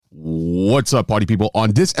What's up, party people?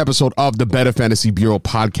 On this episode of the Better Fantasy Bureau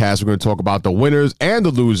podcast, we're going to talk about the winners and the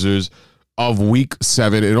losers of Week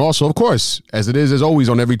 7. And also, of course, as it is, as always,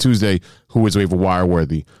 on every Tuesday, who is waiver wire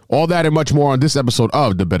worthy. All that and much more on this episode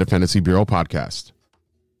of the Better Fantasy Bureau podcast.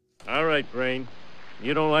 All right, Brain.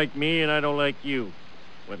 You don't like me and I don't like you.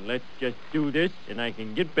 But let's just do this and I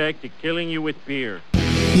can get back to killing you with beer.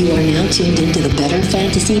 You are now tuned into the Better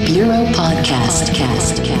Fantasy Bureau podcast.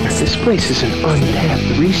 This place is an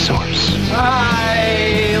untapped resource.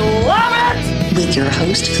 I love it! With your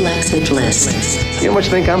host, Flex Bliss. You must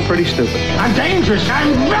think I'm pretty stupid. I'm dangerous.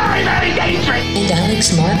 I'm very, very dangerous. And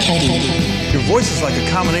Alex Marchetti. Your voice is like a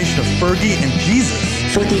combination of Fergie and Jesus.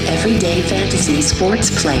 For the everyday fantasy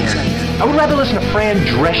sports player. I would rather listen to Fran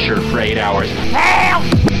Drescher for 8 hours. Help!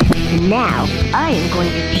 Now, I am going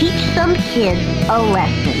to teach some kids a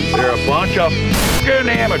lesson. They're a bunch of f***ing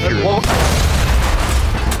amateurs.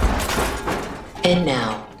 And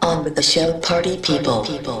now, on with the show, Party People.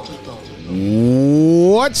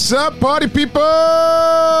 What's up, party people?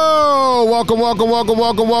 Welcome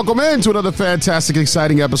into another fantastic,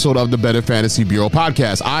 exciting episode of the Better Fantasy Bureau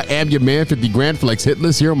podcast. I am your man, 50 Grand Flex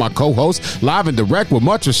Hitless, here with my co-host, live and direct with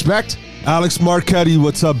much respect, Alex Marchetti.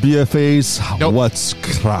 What's up, BFAs? Nope. What's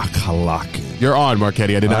crack-a-locking? You're on,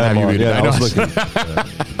 Marchetti. I did not have you read it. Yeah, I was looking.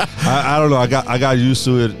 I don't know. I got used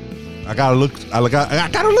to it. I gotta look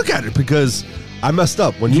at it because I messed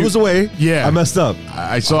up when you was away. Yeah, I messed up.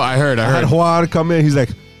 I heard. I had Juan come in. He's like,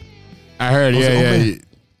 I heard. Yeah.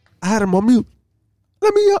 I had him on mute.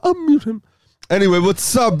 Let me unmute him. Anyway,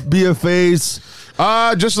 what's up, BFAs?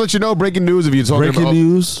 Just to let you know, breaking news. If you're talking Breaking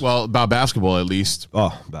news. Well, about basketball at least.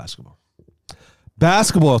 Oh, basketball.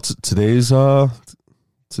 Today's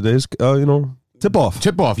tip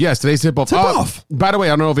off. Yes, today's tip off. Tip off. By the way,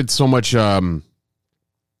 I don't know if it's so much. I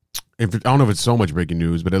don't know if it's so much breaking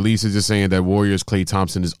news, but at least it's just saying that Warriors' Klay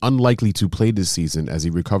Thompson is unlikely to play this season as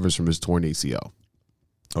he recovers from his torn ACL.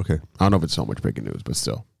 Okay. I don't know if it's so much breaking news, but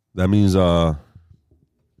still. That means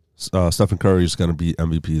Stephen Curry is going to be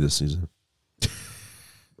MVP this season.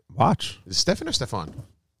 Watch. Is it Stephen or Stefan?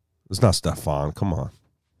 It's not Stefan. Come on.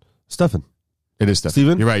 Stephen. It is Stephen.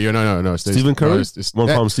 Steven? You're right. No. Stephen Curry? Want to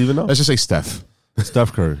call him Steven now? Let's just say Steph.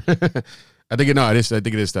 Steph Curry. I think it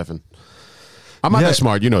is Stephen. I'm not that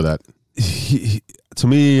smart. You know that. He, to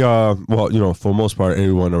me, for the most part,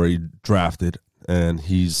 everyone already drafted. And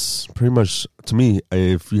he's pretty much, to me,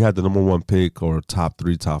 if you had the number 1 pick or top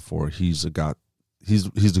 3, top 4, he's the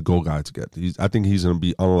goal guy to get. I think he's going to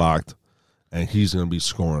be unlocked, and he's going to be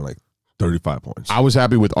scoring like 35 points. I was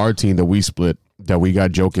happy with our team that we split, that we got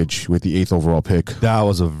Jokic with the 8th overall pick. That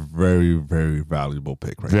was a very, very valuable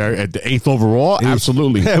pick, right? At the 8th overall?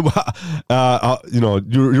 Absolutely.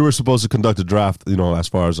 You were supposed to conduct a draft, as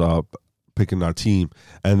far as picking our team,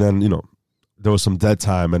 and then, there was some dead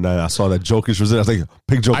time, and then I saw that Jokic was in. I was like,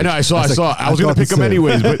 pick Jokic. I know, I saw. I was going to pick him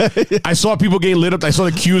anyways, but I saw people getting lit up. I saw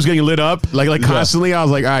the queues getting lit up, like constantly. I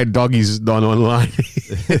was like, all right, doggy's done on the line.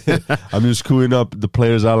 I'm just queuing up the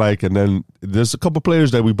players I like, and then there's a couple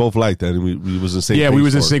players that we both liked, and we was in sync. Yeah, we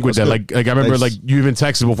was in sync with that. Like I remember, like you even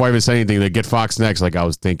texted before I even said anything, like get Fox next. Like I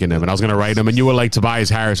was thinking him, and I was going to write him, and you were like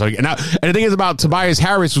Tobias Harris. Like, and the thing is about Tobias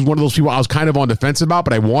Harris was one of those people I was kind of on the fence about,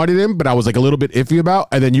 but I wanted him, but I was like a little bit iffy about.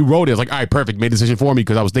 And then you wrote it. I was like, all right, perfect, made a decision for me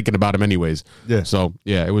because I was thinking about him anyways. Yeah. So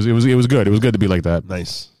yeah, it was good. It was good to be like that.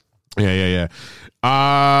 Nice. Yeah.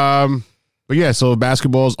 But yeah, so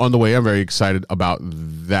basketball's on the way. I'm very excited about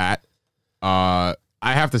that. I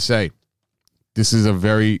have to say, this is a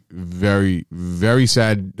very, very, very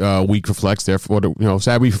sad week for Flex. Therefore,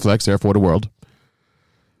 sad week for Flex. Therefore, the world.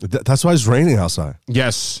 That's why it's raining outside.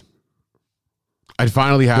 Yes, it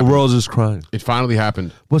finally happened. The world is crying. It finally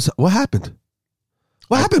happened. What happened?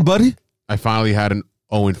 What happened, buddy? I finally had an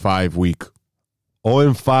 0-5 week.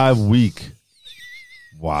 0-5 week.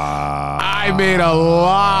 Wow. I made a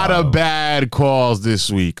lot of bad calls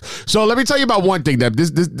this week. So let me tell you about one thing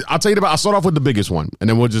that I'll start off with the biggest one, and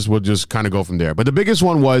then we'll just kind of go from there. But the biggest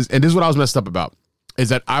one was, and this is what I was messed up about, is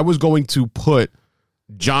that I was going to put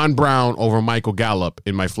John Brown over Michael Gallup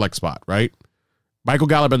in my flex spot, right? Michael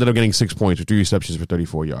Gallup ended up getting 6 points with 3 receptions for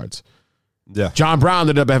 34 yards. Yeah. John Brown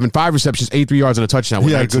ended up having 5 receptions, 83 yards, and a touchdown.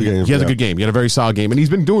 He had a good game. He had a good game. He had a very solid game, and he's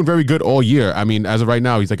been doing very good all year. I mean, as of right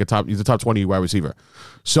now, he's a top 20 wide receiver.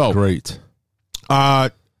 So great.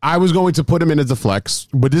 I was going to put him in as a flex,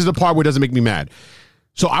 but this is the part where it doesn't make me mad.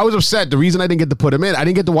 So I was upset. The reason I didn't get to put him in, I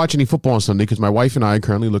didn't get to watch any football on Sunday because my wife and I are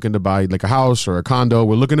currently looking to buy like a house or a condo.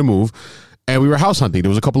 We're looking to move. And we were house hunting. There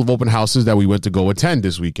was a couple of open houses that we went to go attend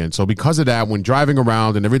this weekend. So because of that, when driving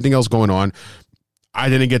around and everything else going on, I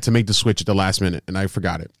didn't get to make the switch at the last minute, and I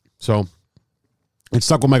forgot it. So It's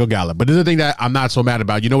stuck with Michael Gallup. But this is the thing that I'm not so mad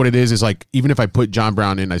about. You know what it is? It's like, even if I put John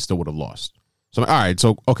Brown in, I still would have lost. So I'm like, all right,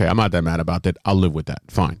 so, okay, I'm not that mad about that. I'll live with that.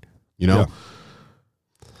 Fine. You know?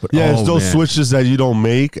 But it's those switches that you don't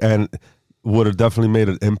make and would have definitely made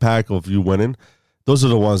an impact of you winning. Those are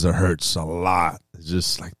the ones that hurts a lot. It's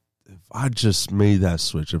just like, if I just made that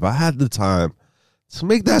switch, if I had the time to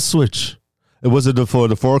make that switch. Was it for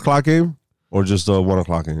the 4 o'clock game? Or just the 1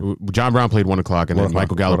 o'clock game? John Brown played 1 o'clock, and then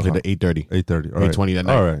Michael Gallup played at 8:30. 8:30. 8:20 that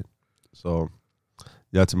night. All right. So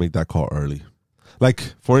you have to make that call early.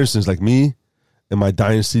 Like, for instance, like me in my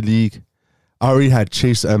Dynasty League, I already had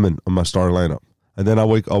Chase Edmonds on my starting lineup. And then I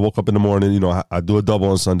woke up in the morning, you know, I do a double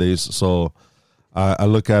on Sundays. So I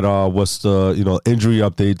look at what's the, you know, injury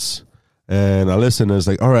updates, and I listen, and it's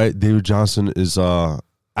like, all right, David Johnson is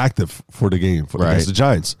active for the game against the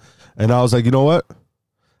Giants. And I was like, you know what?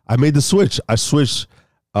 I made the switch. I switched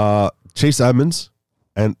Chase Edmonds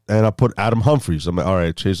and I put Adam Humphries. I'm like, all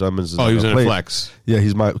right, Chase Edmonds is he was in a flex. Yeah,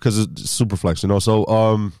 he's because it's super flex, you know.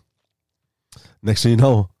 So next thing you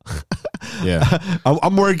know,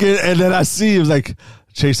 I'm working, and then I see it was like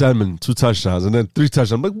Chase Edmonds 2 touchdowns and then 3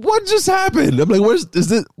 touchdowns. I'm like, what just happened? I'm like, what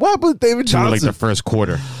happened with David Johnson? Like the first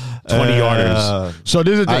quarter, 20 yarders. So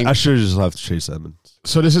this is the thing. I should have just left Chase Edmonds.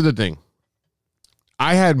 So this is the thing.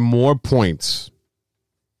 I had more points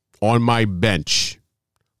on my bench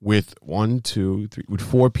with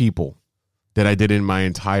 4 people that I did in my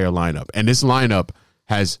entire lineup. And this lineup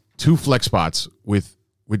has 2 flex spots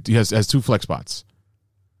has 2 flex spots.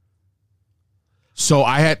 So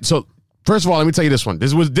first of all, let me tell you this one.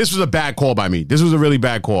 This was a bad call by me. This was a really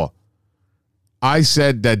bad call. I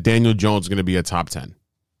said that Daniel Jones is going to be a top 10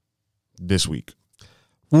 this week.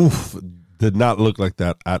 Oof. Did not look like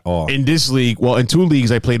that at all. In this league, well, in 2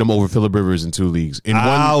 leagues, I played him over Phillip Rivers in 2 leagues. In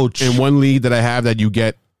one league that I have that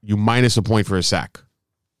you minus a point for a sack.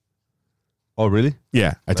 Oh, really?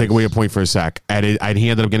 Yeah, I take away a point for a sack. And he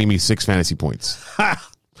ended up getting me 6 fantasy points.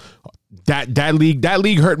 That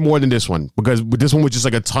league hurt more than this one, because this one was just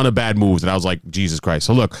like a ton of bad moves, and I was like, Jesus Christ.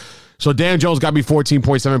 So look, Dan Jones got me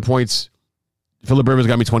 14.7 points. Phillip Rivers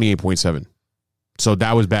got me 28.7. So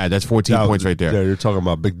that was bad. That's 14 points right there. Yeah, you're talking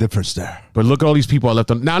about a big difference there. But look at all these people I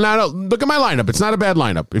left on. Now, look at my lineup. It's not a bad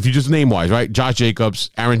lineup if you just name-wise, right? Josh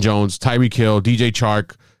Jacobs, Aaron Jones, Tyreek Hill, DJ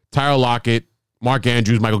Chark, Tyler Lockett, Mark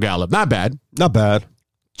Andrews, Michael Gallup. Not bad. Not bad.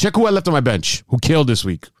 Check who I left on my bench, who killed this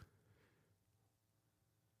week.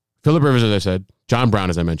 Phillip Rivers, as I said. John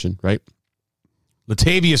Brown, as I mentioned, right?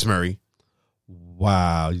 Latavius Murray.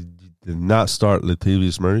 Wow. You did not start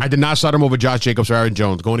Latavius Murray? I did not start him over Josh Jacobs or Aaron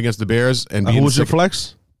Jones going against the Bears. And who was your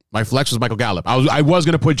flex? My flex was Michael Gallup. I was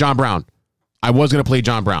going to put John Brown. I was going to play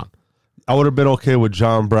John Brown. I would have been okay with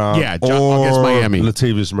John Brown. Yeah, against Miami.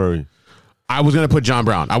 Latavius Murray. I was going to put John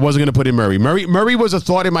Brown. I wasn't going to put in Murray. Murray was a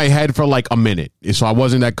thought in my head for like a minute. So I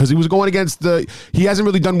wasn't that, because he was going against he hasn't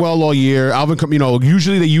really done well all year. Alvin,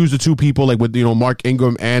 usually they use the 2 people like with, Mark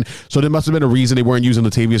Ingram. And so there must have been a reason they weren't using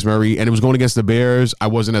Latavius Murray, and it was going against the Bears. I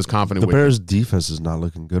wasn't as confident with the Bears' defense is not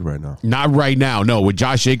looking good right now. Not right now. No, with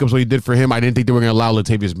Josh Jacobs, what he did for him, I didn't think they were going to allow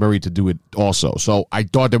Latavius Murray to do it also. So I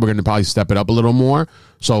thought they were going to probably step it up a little more.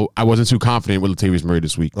 So I wasn't too confident with Latavius Murray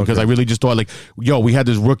this week, because I really just thought, like, we had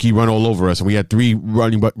this rookie run all over us, and we had 3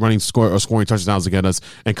 scoring touchdowns against us,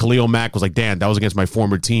 and Khalil Mack was like, damn, that was against my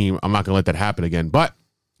former team. I'm not going to let that happen again. But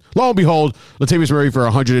lo and behold, Latavius Murray for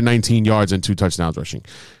 119 yards and 2 touchdowns rushing.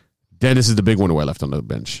 Then this is the big one who I left on the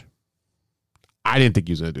bench. I didn't think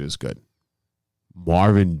he was going to do this good.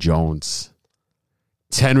 Marvin Jones.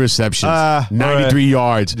 10 receptions, 93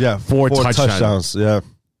 yards, 4 touchdowns.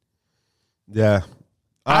 Yeah.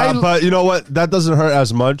 But you know what? That doesn't hurt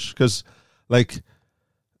as much, because, like...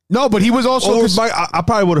 No, but he was also... I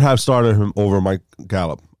probably would have started him over Mike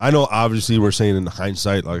Gallup. I know, obviously, we're saying in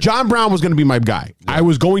hindsight... like John Brown was going to be my guy. Yeah. I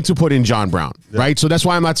was going to put in John Brown, right? So that's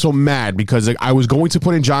why I'm not so mad, because I was going to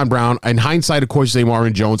put in John Brown. In hindsight, of course, you say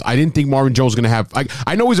Marvin Jones. I didn't think Marvin Jones was going to have...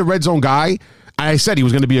 I know he's a red zone guy. I said he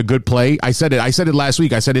was going to be a good play. I said it last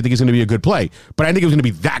week. I said I think he's going to be a good play. But I didn't think it was going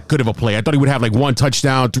to be that good of a play. I thought he would have like 1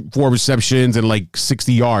 touchdown, 4 receptions, and like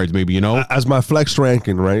 60 yards maybe, As my flex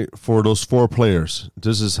ranking, right, for those 4 players,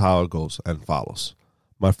 this is how it goes and follows.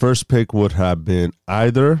 My first pick would have been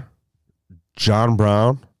either John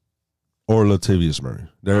Brown or Latavius Murray.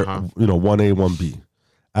 They're, 1A, 1B.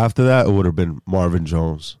 After that, it would have been Marvin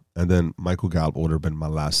Jones. And then Michael Gallup would have been my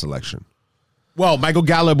last selection. Well, Michael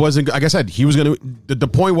Gallup wasn't. Like I said, he was going to. The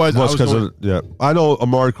point was, I know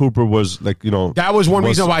Amari Cooper was that was one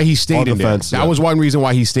reason why he stayed in there. That was one reason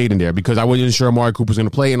why he stayed in there, because I wasn't sure Amari Cooper was going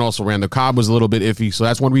to play, and also Randall Cobb was a little bit iffy. So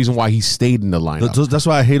that's one reason why he stayed in the lineup. That's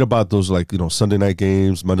why I hate about those Sunday night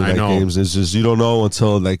games, Monday night games. It's just you don't know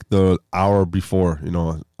until the hour before,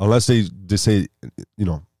 unless they say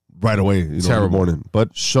right away, in the morning.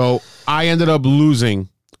 But so I ended up losing.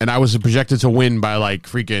 And I was projected to win by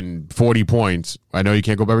freaking 40 points. I know you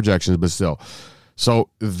can't go by projections, but still. So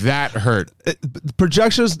that hurt.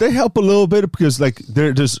 Projections, they help a little bit because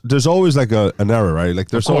there's always an error, right?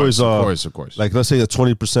 There's always of course. Let's say a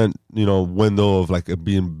 20% window of it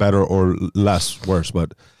being better or less worse.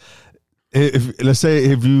 But let's say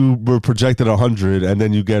if you were projected 100 and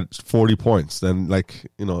then you get 40 points, then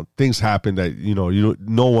things happen that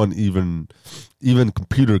no one even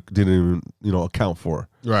computer didn't even account for.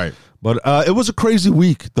 Right. But it was a crazy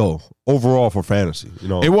week though overall for fantasy.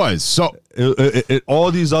 It was. So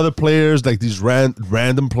all these other players, these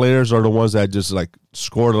random players, are the ones that just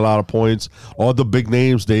scored a lot of points. All the big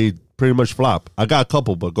names, they pretty much flop. I got a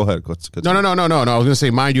couple, but go ahead. No. I was going to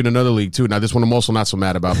say, mind you, in another league too. Now this one I'm also not so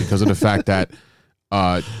mad about because of the fact that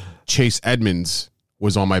Chase Edmonds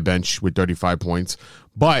was on my bench with 35 points.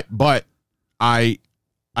 But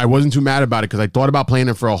I wasn't too mad about it because I thought about playing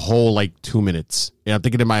him for a whole 2 minutes. And I'm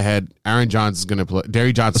thinking in my head, Aaron Johnson's going to play.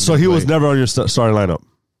 Derry Johnson. So he was never on your starting lineup.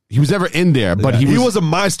 He was never in there, but he was in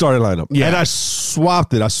my starting lineup. Yeah. And I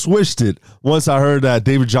swapped it. I switched it once I heard that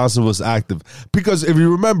David Johnson was active. Because if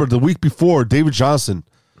you remember, the week before, David Johnson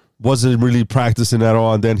wasn't really practicing at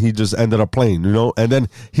all, and then he just ended up playing, And then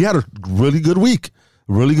he had a really good week,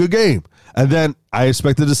 really good game. And then I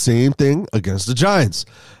expected the same thing against the Giants.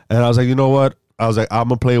 And I was like, you know what? I'm going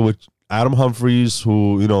to play with Adam Humphries,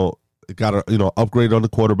 who, got a, upgrade on the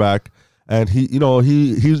quarterback. And he's going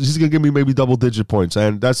to give me maybe double-digit points.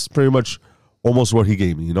 And that's pretty much almost what he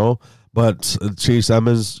gave me, But Chase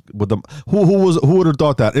Edmonds, who would have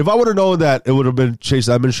thought that? If I would have known that it would have been Chase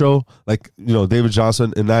Edmonds' show, David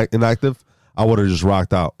Johnson inactive, I would have just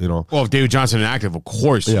rocked out, Well, if David Johnson inactive, of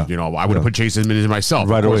course, I would have put Chase Edmonds in myself,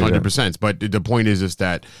 right away, 100%. Yeah. But the point is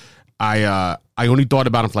that I only thought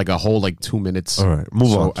about him for a whole 2 minutes. All right,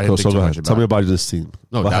 move on. So go ahead. Tell me about this team.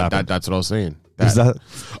 No, that's what I was saying.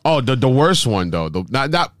 The worst one though?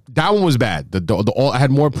 That one was bad. I had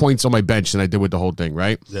more points on my bench than I did with the whole thing.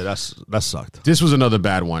 Right? Yeah, that sucked. This was another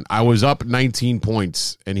bad one. I was up 19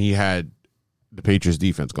 points, and he had the Patriots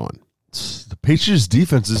defense going. The Patriots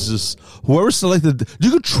defense is just whoever selected. You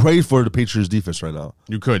could trade for the Patriots defense right now.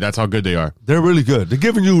 You could. That's how good they are. They're really good. They're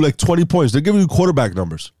giving you 20 points. They're giving you quarterback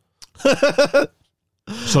numbers.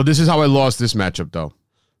 So this is how I lost this matchup, though.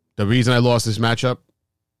 The reason I lost this matchup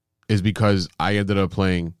is because I ended up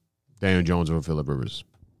playing Daniel Jones over Phillip Rivers.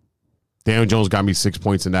 Daniel Jones got me 6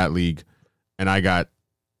 points in that league, and I got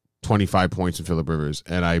 25 points in Phillip Rivers,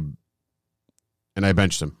 and I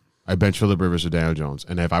benched him. I benched Phillip Rivers for Daniel Jones,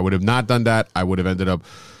 and if I would have not done that, I would have ended up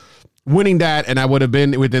winning that, and I would have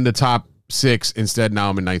been within the top 6. Instead, now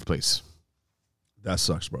I'm in 9th place. That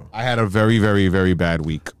sucks, bro. I had a very, very, very bad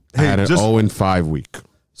week. I had an 0-5 week.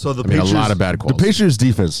 So the Patriots, a lot of bad calls. The Patriots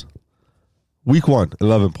defense, week 1,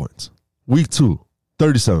 11 points. Week 2,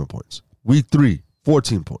 37 points. Week 3,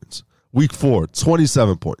 14 points. Week 4,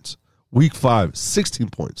 27 points. Week 5, 16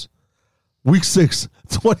 points. Week 6,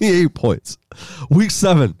 28 points. Week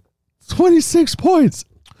 7, 26 points.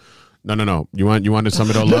 No. You want to sum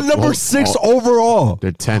it all up? They're number 6 overall.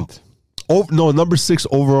 They're 10th. Oh no, number 6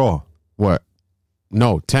 overall. What?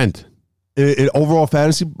 No, 10th. In overall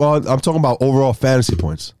fantasy, I'm talking about overall fantasy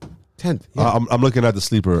points. 10th. Yeah. I'm looking at the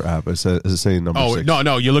Sleeper app. It's saying number 6.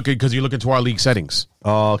 No. You're looking to our league settings.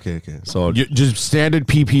 Oh, okay. So just standard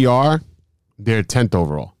PPR, they're 10th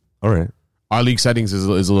overall. All right. Our league settings is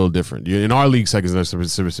a little different. In our league settings,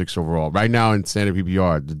 they're 6 overall. Right now in standard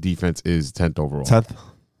PPR, the defense is 10th overall. 10th.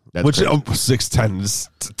 Which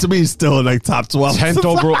 6'10" to me is still top 12.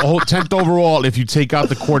 10th overall. If you take out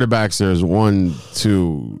the quarterbacks, there's 1,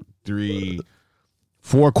 2, 3,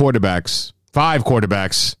 4 quarterbacks, 5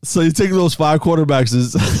 quarterbacks. So you take those 5 quarterbacks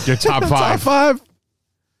is your top 5. Top 5.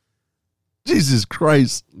 Jesus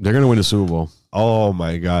Christ! They're gonna win the Super Bowl. Oh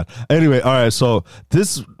my God! Anyway, all right. So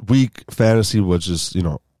this week fantasy was just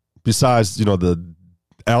besides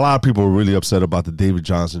a lot of people were really upset about the David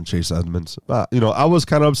Johnson, Chase Edmonds. I was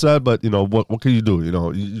kind of upset, but what can you do? You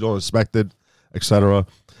don't expect it, etc.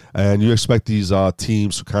 And you expect these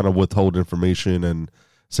teams to kind of withhold information and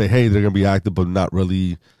say, hey, they're going to be active, but not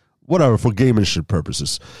really, whatever, for gamemanship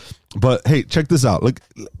purposes. But hey, check this out. Look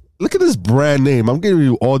at this brand name. I'm giving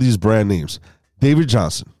you all these brand names: David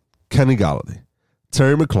Johnson, Kenny Galladay,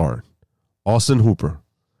 Terry McLaurin, Austin Hooper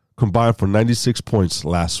combined for 96 points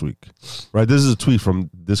last week. Right, this is a tweet from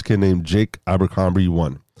this kid named Jake Abercrombie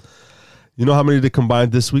 1. You know how many they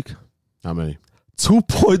combined this week? How many?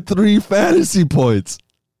 2.3 fantasy points.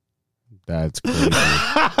 That's crazy.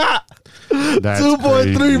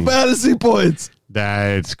 2.3 fantasy points.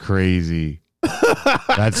 That's crazy.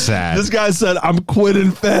 That's sad. This guy said, I'm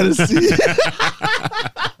quitting fantasy.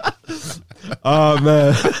 Oh,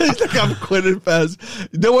 man. He's like, I'm quitting fantasy.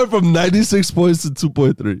 They went from 96 points to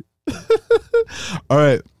 2.3. All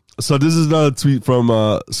right. So this is another tweet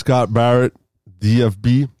from Scott Barrett,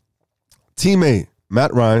 DFB. Teammate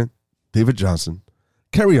Matt Ryan, David Johnson,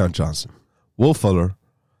 Kerryon Johnson, Will Fuller,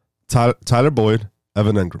 Tyler Boyd,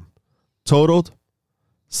 Evan Engram. Totaled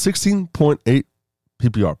 16.8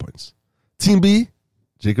 PPR points. Team B,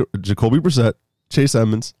 Jacoby Brissett, Chase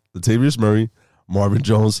Edmonds, Latavius Murray, Marvin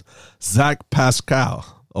Jones, Zach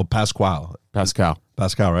Pascal,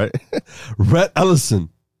 right? Rhett Ellison.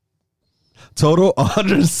 Total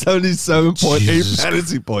 177.8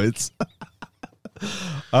 fantasy points.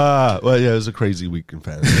 Well, yeah, it was a crazy week in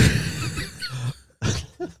fantasy.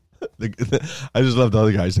 I just love the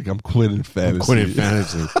other guys. Like, I'm quitting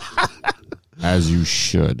fantasy. As you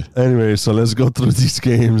should. Anyway, so let's go through these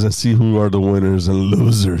games and see who are the winners and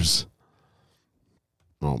losers.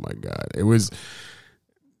 Oh my God. It was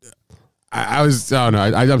I don't know.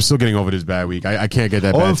 I'm still getting over this bad week. I can't get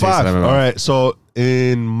that bad taste out of my mouth. All right. So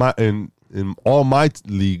in all my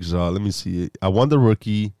leagues, let me see. I won the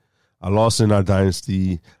rookie. I lost in our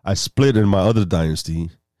dynasty. I split in my other dynasty.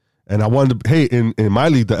 And I won in my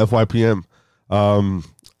league, the FYPM,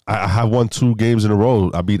 I have won 2 games in a row.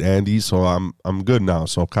 I beat Andy, so I'm good now.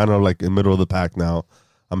 So kind of like in middle of the pack now.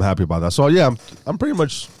 I'm happy about that. So yeah, I'm pretty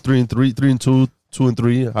much 3-3, 3-2,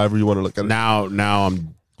 2-3, however you want to look at it. Now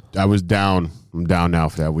I was down. I'm down now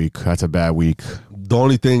for that week. That's a bad week. The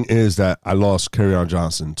only thing is that I lost Kerryon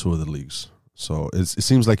Johnson in 2 of the leagues. So it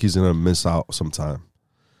seems like he's gonna miss out sometime.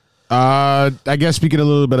 I guess speaking a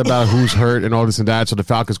little bit about who's hurt and all this and that. So the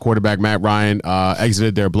Falcons quarterback Matt Ryan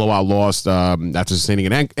exited their blowout loss after sustaining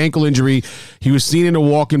an ankle injury. He was seen in a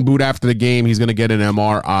walking boot after the game. He's going to get an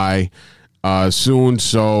MRI soon.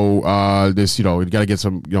 So this, we got to get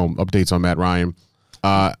some updates on Matt Ryan.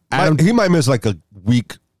 He might miss like a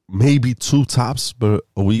week, maybe 2 tops, but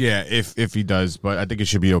a week. Yeah, if he does, but I think it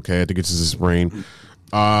should be okay. I think it's just a sprain.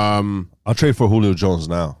 I'll trade for Julio Jones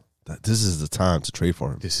now. This is the time to trade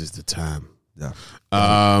for him. This is the time. Yeah.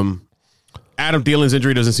 Adam Thielen's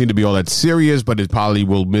injury doesn't seem to be all that serious, but it probably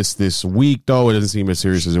will miss this week, though. It doesn't seem as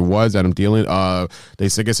serious as it was. Adam Thielen, they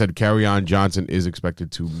said Kerryon Johnson is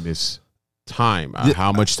expected to miss time.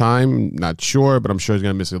 How much time? Not sure, but I'm sure he's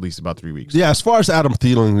going to miss at least about 3 weeks. Yeah, as far as Adam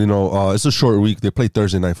Thielen, it's a short week. They play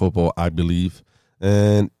Thursday Night Football, I believe,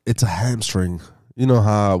 and it's a hamstring. You know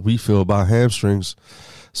how we feel about hamstrings.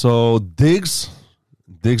 So Diggs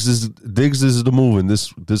is the move in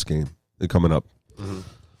this game coming up. Mm-hmm.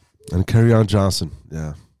 And Kerryon Johnson,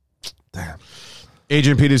 yeah. Damn.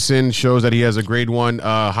 Adrian Peterson shows that he has a grade 1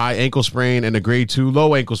 high ankle sprain and a grade 2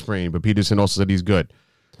 low ankle sprain, but Peterson also said he's good.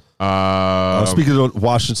 Speaking of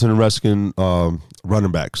Washington Redskins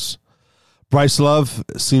running backs, Bryce Love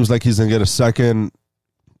seems like he's going to get a second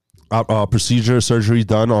surgery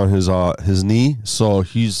done on his knee, so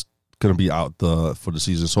he's going to be out for the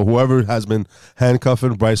season. So whoever has been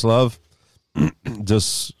handcuffing Bryce Love,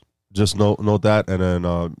 just note that, and then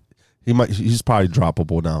he's probably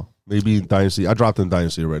droppable now. Maybe in Dynasty. I dropped him in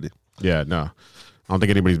Dynasty already. Yeah, no. I don't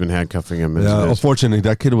think anybody's been handcuffing him. Yeah, unfortunately,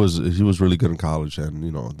 that kid was really good in college, and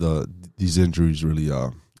these injuries really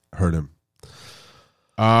hurt him.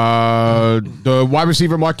 The wide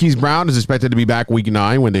receiver Marquise Brown is expected to be back week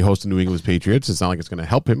 9 when they host the New England Patriots. It's not like it's going to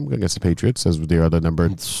help him against the Patriots, as they are the number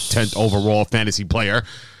 10th overall fantasy player.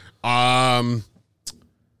 Speaking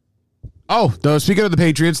of the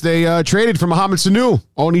Patriots, they traded for Mohamed Sanu,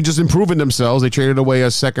 only just improving themselves. They traded away a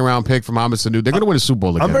 2nd-round pick for Mohamed Sanu. They're going to win a Super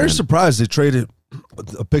Bowl again. I'm very surprised they traded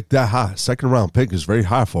a pick that high. 2nd-round pick is very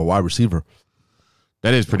high for a wide receiver.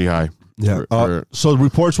 That is pretty high. Yeah. So the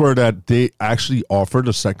reports were that they actually offered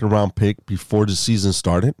a 2nd-round pick before the season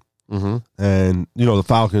started. Mm-hmm. And, the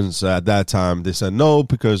Falcons at that time, they said no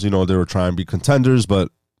because, they were trying to be contenders. But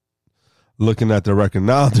looking at their record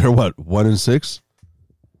now, they're what, 1-6?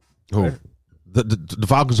 Who? The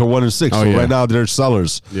Falcons are 1-6. Oh, so yeah. right now they're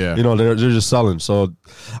sellers. Yeah. They're just selling. So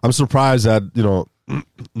I'm surprised that,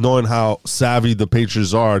 knowing how savvy the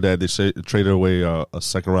Patriots are, that they traded away a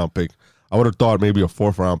 2nd-round pick. I would have thought maybe a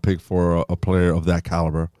 4th-round pick for a player of that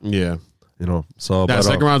caliber. Yeah. So that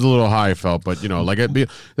second round's a little high, I felt, but the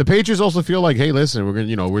Patriots also feel like, hey, listen, we're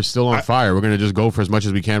gonna, we're still on fire. We're gonna just go for as much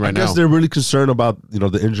as we can right now. I guess they're really concerned about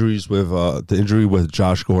the injuries with the injury with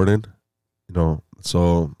Josh Gordon.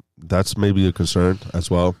 So that's maybe a concern as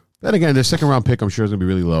well. Then again, their second round pick, I'm sure, is gonna be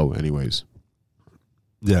really low, anyways.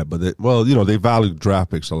 Yeah, but they value draft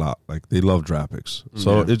picks a lot. Like they love draft picks.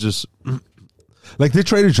 So it just like they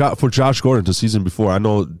traded for Josh Gordon the season before. I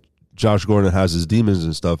know Josh Gordon has his demons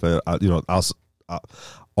and stuff, and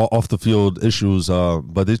off the field issues.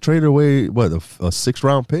 But they traded away a 6th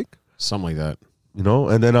round pick, something like that.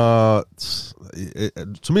 And then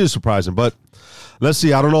to me it's surprising. But let's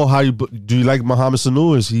see. I don't know how do you like Mohamed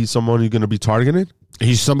Sanu? Is he someone you're going to be targeting?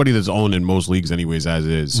 He's somebody that's owned in most leagues, anyways, as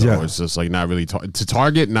is. So it's just like not really to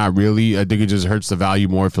target. Not really. I think it just hurts the value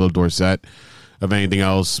more of Philip Dorsett of anything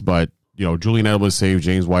else, but. Julian Edelman is safe.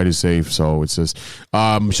 James White is safe. So it's just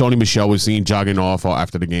Sony Michel was seen jogging off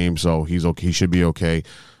after the game, so he's okay. He should be okay.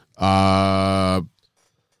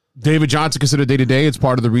 David Johnson considered day-to-day. It's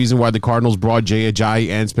part of the reason why the Cardinals brought Jay Ajayi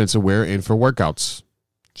and Spencer Ware in for workouts.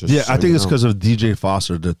 I think it's because of DJ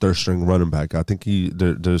Foster, the third-string running back. I think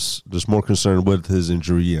there's more concern with his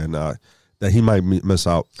injury and that he might miss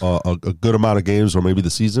out a good amount of games or maybe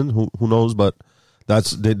the season. Who knows? But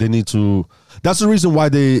they need to. That's the reason why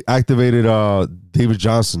they activated David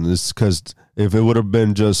Johnson. Is because if it would have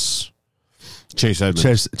been just Chase Edmonds,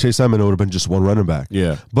 it would have been just one running back.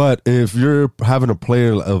 Yeah. But if you're having a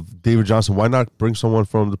player of David Johnson, why not bring someone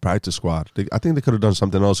from the practice squad? I think they could have done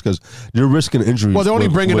something else because you're risking injuries. Well, they're only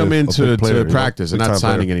bringing them into to practice and not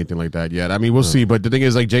signing anything like that yet. I mean, we'll see. But the thing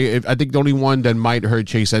is, I think the only one that might hurt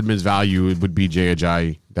Chase Edmonds' value would be Jay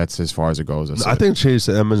Ajayi. That's as far as it goes. I think Chase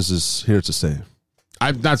Edmonds is here to stay.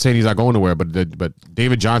 I'm not saying he's not going nowhere, but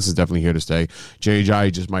David Johnson's definitely here to stay. Jay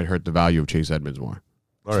Ajayi just might hurt the value of Chase Edmonds more.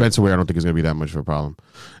 All Spencer Ware, I don't think is going to be that much of a problem.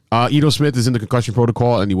 Ito Smith is in the concussion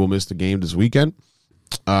protocol, and he will miss the game this weekend.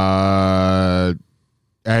 And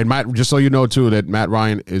Matt, just so you know, too, that Matt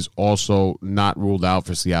Ryan is also not ruled out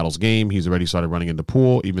for Seattle's game. He's already started running in the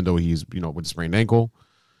pool, even though he's, with a sprained ankle.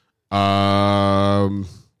 For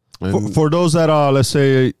those that, let's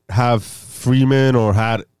say, have Freeman or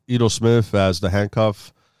had Ito Smith as the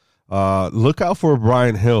handcuff, look out for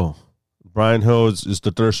Brian Hill. Brian Hill is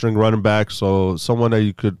the third-string running back, so someone that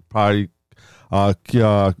you could probably,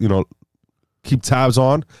 keep tabs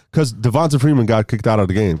on. Because Devonta Freeman got kicked out of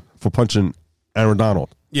the game for punching Aaron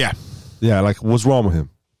Donald. Yeah. Yeah, like, what's wrong with him?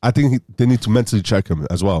 I think they need to mentally check him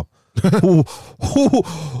as well. who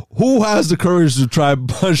has the courage to try and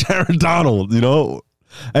punch Aaron Donald,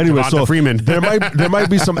 Anyway, so Freeman. there might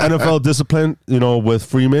be some NFL discipline, with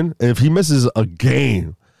Freeman. If he misses a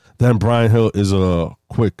game, then Brian Hill is a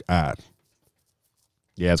quick ad.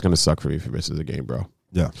 Yeah, it's gonna suck for me if he misses a game, bro.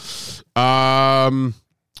 Yeah. Ron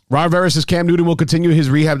Rivera says Cam Newton will continue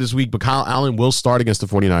his rehab this week, but Kyle Allen will start against the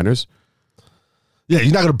 49ers. Yeah,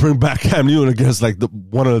 you're not gonna bring back Cam Newton against like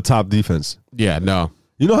one of the top defense. Yeah, no.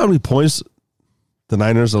 You know how many points the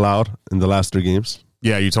Niners allowed in the last 3 games?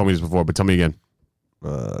 Yeah, you told me this before, but tell me again.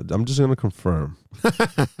 I'm just going to confirm.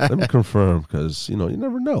 Let me confirm because, you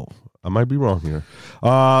never know. I might be wrong here.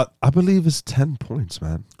 I believe it's 10 points,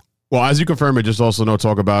 man. Well, as you confirm it, just also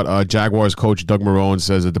talk about Jaguars coach Doug Marrone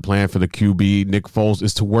says that the plan for the QB, Nick Foles,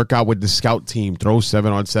 is to work out with the scout team, throw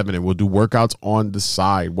 7-on-7, and we'll do workouts on the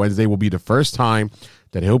side. Wednesday will be the first time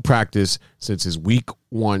that he'll practice since his week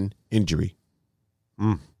 1 injury.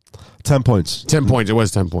 10 points. 10 points. It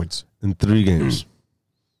was 10 points. In 3 games.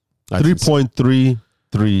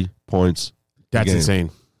 3.33 points. That's insane.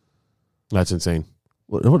 That's insane.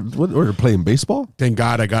 What are they playing baseball? Thank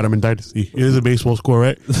God I got him in Dynasty. It is a baseball score,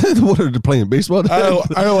 right? What are they playing baseball? I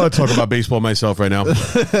don't want to talk about baseball myself right now.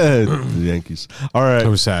 The Yankees. All right. It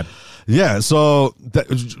was sad. Yeah. So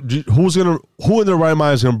who in their right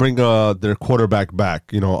mind is gonna bring their quarterback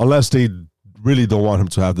back? Unless they really don't want him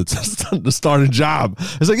to have the starting job.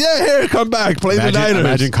 It's like, yeah, here, come back, play the Niners.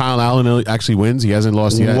 Imagine Kyle Allen actually wins. He hasn't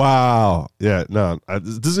lost yet. Wow. Yeah. No.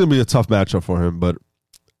 This is gonna be a tough matchup for him, but.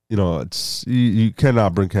 It's you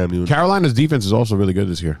cannot bring Cam Newton. Carolina's defense is also really good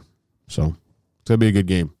this year, so it's gonna be a good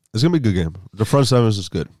game. It's gonna be a good game. The front seven is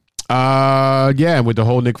good. Yeah, and with the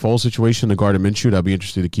whole Nick Foles situation, the Gardner Minshew, that'll be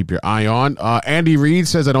interesting to keep your eye on. Andy Reid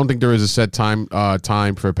says, I don't think there is a set time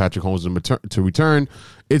for Patrick Mahomes to return.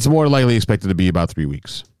 It's more likely expected to be about 3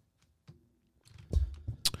 weeks.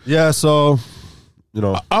 Yeah, so.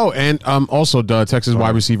 Also the Texas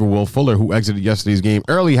wide receiver Will Fuller, who exited yesterday's game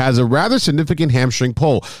early, has a rather significant hamstring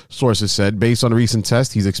pull. Sources said, based on a recent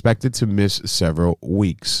test, he's expected to miss several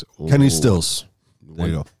weeks. Kenny Stills. There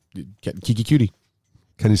you go. Kiki Cutie.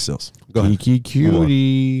 Kenny Stills. Go ahead. Kiki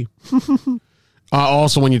Cutie.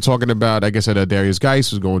 Also, when you're talking about, I guess, Darius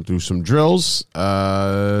Geis was going through some drills.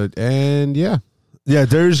 And yeah. Yeah,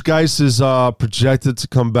 Darius Geis is projected to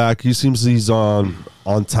come back. He seems he's on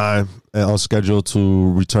time and on schedule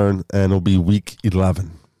to return, and it'll be week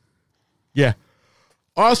 11. Yeah.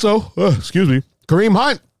 Also, excuse me, Kareem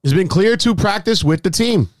Hunt has been cleared to practice with the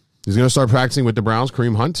team. He's going to start practicing with the Browns.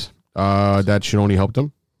 Kareem Hunt. That should only help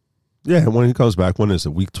them. Yeah, when he comes back, when is it?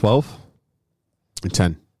 Week 12?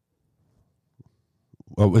 10.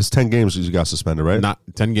 Well, it's 10 games he got suspended, right? Not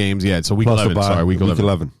 10 games. Yeah, so week Plus 11. Sorry, week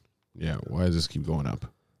 11. Yeah, why does this keep going up?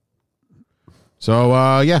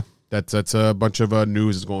 So, yeah, that's a bunch of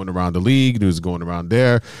news is going around the league, news is going around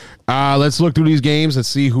there. Let's look through these games. Let's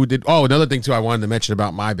see who did. Oh, another thing, too, I wanted to mention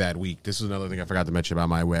about my bad week. This is another thing I forgot to mention about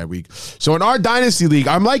my bad week. So, in our Dynasty League,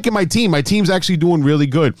 I'm liking my team. My team's actually doing really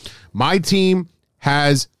good. My team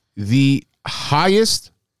has the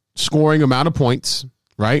highest scoring amount of points,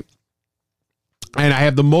 right? And I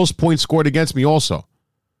have the most points scored against me also.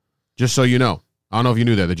 Just so you know. I don't know if you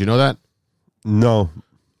knew that. Did you know that? No.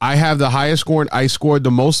 I have the highest scored. I scored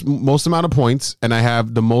the most amount of points, and I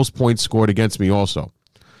have the most points scored against me also.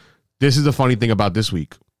 This is the funny thing about this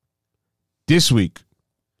week. This week,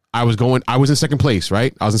 I was in second place,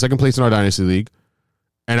 right? I was in second place in our Dynasty League,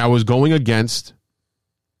 and I was going against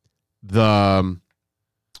the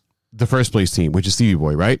first place team, which is Stevie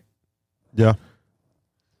Boy, right? Yeah.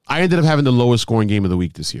 I ended up having the lowest scoring game of the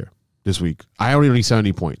week this week. I only need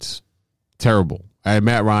 70 points. Terrible. I had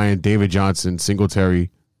Matt Ryan, David Johnson, Singletary,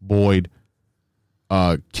 Boyd,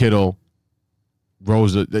 Kittle,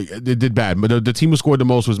 Rosa. They did bad. But the team who scored the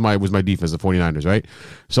most was my defense, the 49ers, right?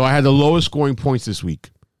 So I had the lowest scoring points this week.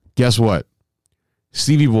 Guess what?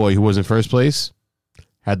 Stevie Boy, who was in first place,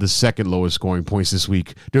 had the second lowest scoring points this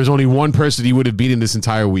week. There's only one person he would have beaten this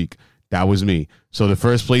entire week. That was me. So the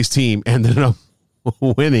first place team ended up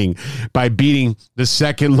winning by beating the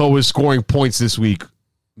second lowest scoring points this week,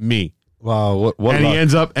 me. Wow, what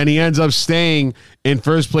and he ends up staying in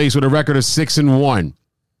first place with a record of 6-1.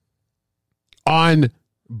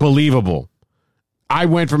 Unbelievable. I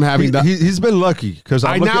went from having he's been lucky because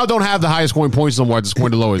I now don't have the highest scoring points no more. I just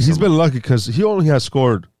scored the lowest. He's been lucky because he only has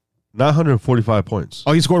scored 945 points.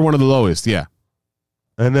 Oh, he scored one of the lowest, yeah.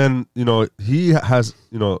 And then he has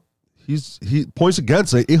he points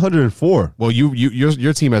against 804. Well,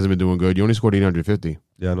 your team hasn't been doing good. You only scored 850.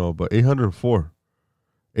 Yeah, no, but 804.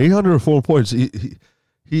 804 points.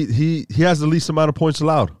 He has the least amount of points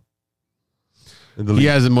allowed in the league. He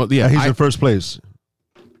has he's in first place.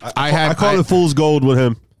 I call it fool's gold with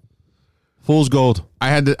him. Fool's gold. I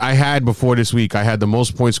had before this week. I had the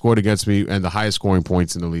most points scored against me and the highest scoring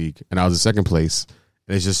points in the league, and I was in second place.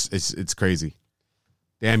 And it's crazy.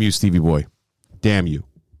 Damn you, Stevie Boy. Damn you.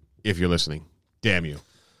 If you're listening, damn you.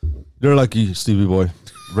 You're lucky, Stevie Boy.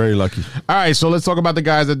 Very lucky. All right, so let's talk about the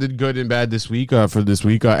guys that did good and bad this week. For this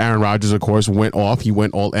week, Aaron Rodgers, of course, went off. He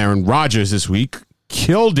went all Aaron Rodgers this week.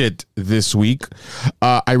 Killed it this week.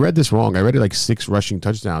 I read this wrong. I read it like 6 rushing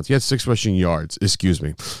touchdowns. He had 6 rushing yards. Excuse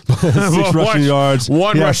me. 6 rushing yards.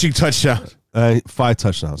 One rushing touchdown. 5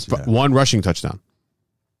 touchdowns. Yeah. 1 rushing touchdown.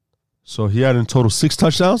 So he had in total 6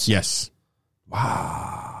 touchdowns? Yes.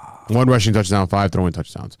 Wow. 1 rushing touchdown, 5 throwing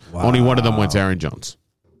touchdowns. Wow. Only one of them went to Aaron Jones.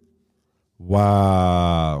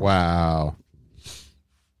 Wow.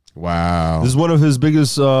 This is one of his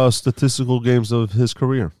biggest statistical games of his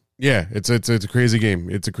career. Yeah, it's a crazy game.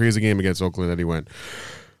 It's a crazy game against Oakland that he went.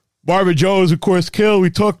 Marvin Jones, of course, killed. We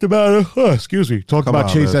talked about it. Talked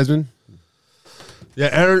about Chase Edmonds. Yeah,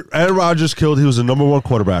 Aaron Rodgers killed. He was the number 1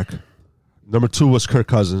 quarterback. Number 2 was Kirk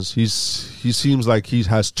Cousins. He seems like he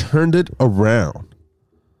has turned it around.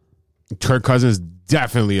 Kirk Cousins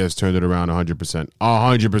definitely has turned it around 100%.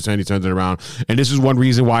 100% he turned it around. And this is one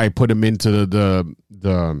reason why I put him into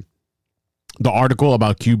the article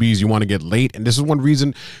about QBs you want to get late. And this is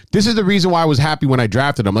the reason why I was happy when I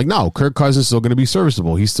drafted him. Like, no, Kirk Cousins is still going to be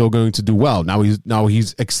serviceable. He's still going to do well. Now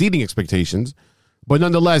he's exceeding expectations. But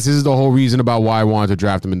nonetheless, this is the whole reason about why I wanted to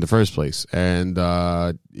draft him in the first place. And,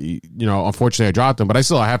 unfortunately I dropped him. But I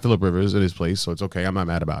have Phillip Rivers in his place, so it's okay. I'm not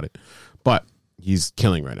mad about it. But he's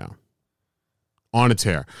killing right now. On a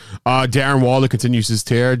tear. Darren Waller continues his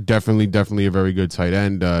tear. Definitely a very good tight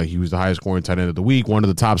end. He was the highest scoring tight end of the week, one of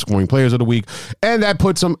the top scoring players of the week, and that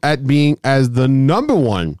puts him at being as the number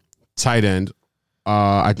 1 tight end,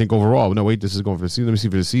 I think, overall. No, wait, this is going for the season. Let me see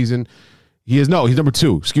for the season. He's number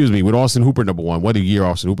 2, excuse me, with Austin Hooper number 1. What a year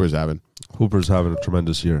Austin Hooper's having. Hooper's having a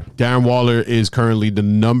tremendous year. Darren Waller is currently the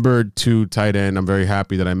number 2 tight end. I'm very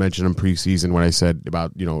happy that I mentioned him preseason when I said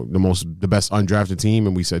about, the best undrafted team,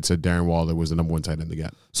 and we said Darren Waller was the number 1 tight end to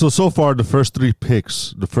get. So far, the first 3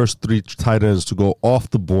 picks, the first 3 tight ends to go off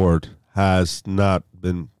the board has not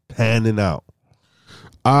been panning out?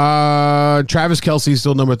 Travis Kelce is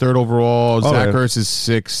still number 3 overall. Zach yeah. Ertz is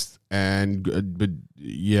 6th, and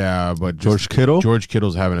but George Kittle? George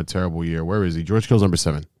Kittle's having a terrible year. Where is he? George Kittle's number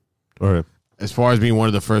 7. All right. As far as being one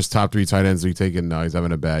of the first top 3 tight ends we've taken, no, he's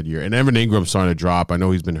having a bad year. And Evan Ingram's starting to drop. I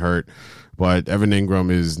know he's been hurt, but Evan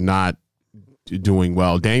Ingram is not doing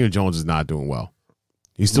well. Daniel Jones is not doing well.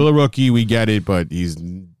 He's still a rookie. We get it, but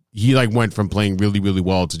he went from playing really, really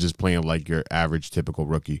well to just playing like your average, typical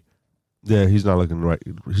rookie. Yeah, he's not looking right.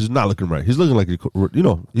 He's not looking right. He's looking like,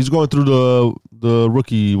 he's going through the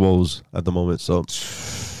rookie woes at the moment. So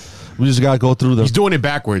we just got to go through them. He's doing it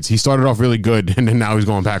backwards. He started off really good, and then now he's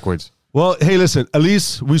going backwards. Well, hey, listen, at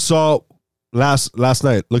least we saw last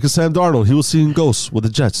night. Look at Sam Darnold. He was seeing ghosts with the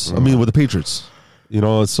Jets. With the Patriots.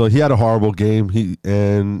 So he had a horrible game.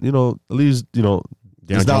 At least,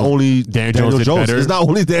 it's not only Daniel Jones. Better. It's not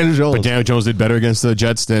only Daniel Jones. But Daniel Jones did better against the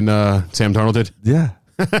Jets than Sam Darnold did. Yeah,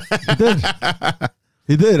 he did.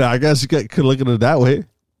 He did. I guess you could look at it that way.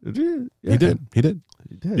 Yeah. He did.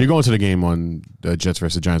 You're going to the game on the Jets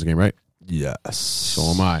versus Giants game, right? Yes. So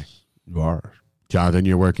am I. You are. Jonathan,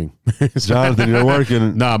 you're working. Jonathan, you're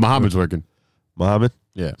working. Nah, Muhammad's working. Muhammad?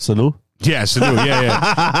 Yeah. Sanu? Yeah, Sanu.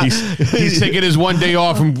 Yeah. He's taking his one day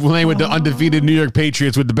off from playing with the undefeated New York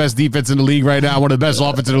Patriots with the best defense in the league right now, one of the best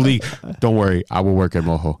offense in the league. Don't worry, I will work at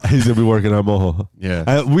Moho. He's going to be working at Moho.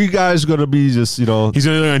 Yeah. We guys going to be just, He's going to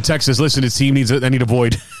be in Texas. Listen, his team I need a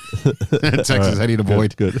void. Texas, right. I need a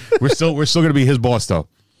void. Good. We're still going to be his boss, though.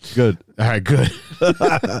 Good. All right, good.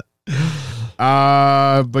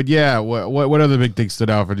 But yeah, what other big things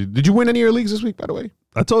stood out for you? Did you win any of your leagues this week, by the way?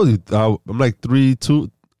 I told you, I'm like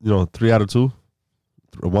 3-2, 3 out of 2.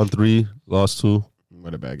 1-3, lost 2.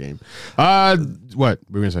 What a bad game. What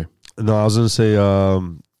were you going to say? No, I was going to say,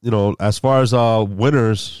 as far as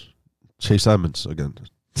winners, Chase Edmonds again,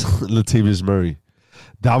 Latavius Murray,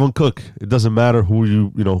 Dalvin Cook. It doesn't matter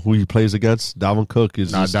who he plays against. Dalvin Cook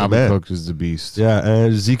is Dalvin Cook is the beast. Yeah,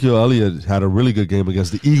 and Ezekiel Elliott had a really good game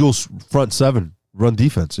against the Eagles front 7 run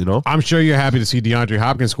defense. I'm sure you're happy to see DeAndre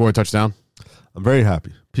Hopkins score a touchdown. I'm very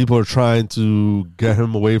happy. People are trying to get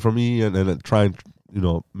him away from me and try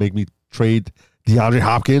and make me trade DeAndre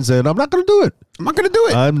Hopkins, and I'm not going to do it. I'm not going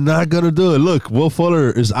to do it. Look, Will Fuller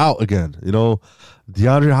is out again.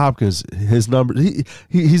 DeAndre Hopkins, his number,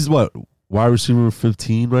 he's what, wide receiver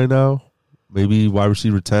 15 right now? Maybe wide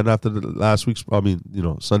receiver 10 after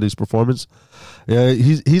Sunday's performance. Yeah,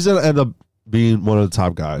 he's going to end up being one of the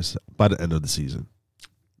top guys by the end of the season.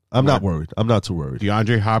 I'm not worried. I'm not too worried.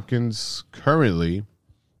 DeAndre Hopkins currently,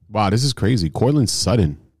 wow, this is crazy. Courtland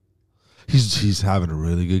Sutton. He's having a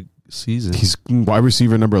really good season. He's wide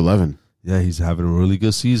receiver number 11. Yeah, he's having a really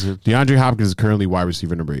good season. DeAndre Hopkins is currently wide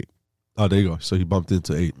receiver number 8. Oh, there you go. So he bumped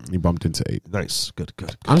into 8. Nice. Good.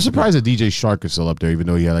 I'm surprised that DJ Shark is still up there, even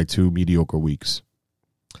though he had like 2 mediocre weeks.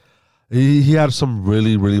 He had some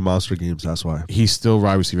really, really monster games. That's why. He's still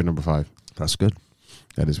wide receiver number 5. That's good.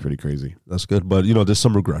 That is pretty crazy. That's good. But, there's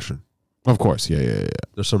some regression. Of course. Yeah.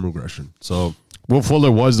 There's some regression. So Will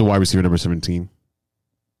Fuller was the wide receiver number 17.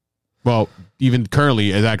 Well, even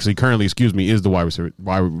currently, is the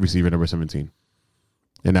wide receiver number 17.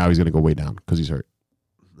 And now he's going to go way down because he's hurt.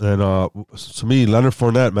 And to me, Leonard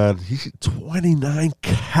Fournette, man, he's 29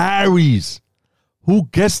 carries. Who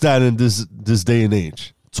gets that in this day and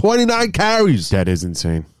age? 29 carries. That is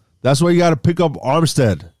insane. That's why you got to pick up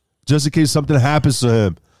Armstead, just in case something happens to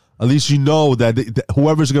him. At least you know that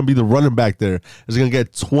whoever's going to be the running back there is going to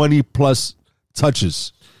get 20-plus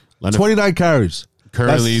touches. 29 carries.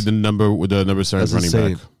 Currently, the number 7 running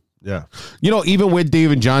insane. back. Yeah. Even with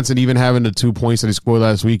David Johnson, even having the 2 points that he scored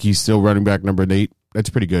last week, he's still running back number 8. That's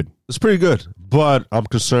pretty good. It's pretty good, but I'm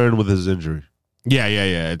concerned with his injury. Yeah.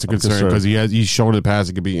 It's a concern because he's shown in the past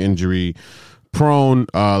it could be injury prone.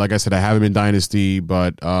 Like I said, I have him in Dynasty,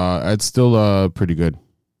 but it's still pretty good.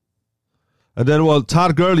 And then,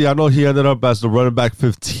 Todd Gurley, I know he ended up as the running back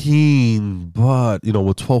 15, but, with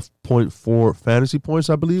 12.4 fantasy points,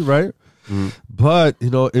 I believe, right? Mm-hmm. But,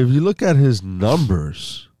 if you look at his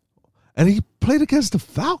numbers, and he played against the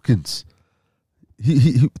Falcons,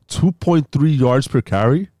 he 2.3 yards per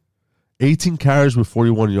carry, 18 carries with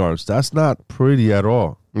 41 yards. That's not pretty at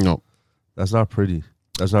all. No. That's not pretty.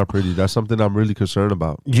 That's something I'm really concerned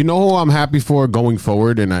about. You know who I'm happy for going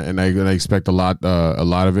forward, and I expect a lot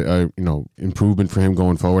of it, improvement for him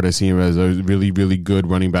going forward. I see him as a really, really good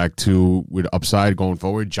running back too with upside going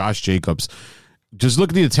forward. Josh Jacobs. Just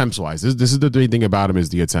look at the attempts wise. This is the great thing about him is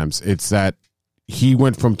the attempts. It's that he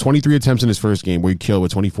went from 23 attempts in his first game where he killed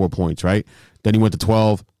with 24 points, right? Then he went to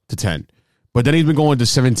 12 to 10. But then he's been going to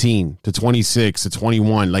 17, to 26, to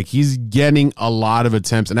 21. Like, he's getting a lot of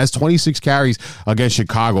attempts. And that's 26 carries against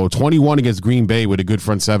Chicago, 21 against Green Bay with a good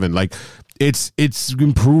front seven. Like, it's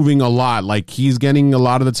improving a lot. Like, he's getting a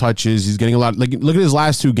lot of the touches. He's getting a lot. Like, look at his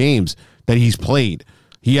last 2 games that he's played.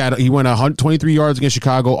 He went 123 yards against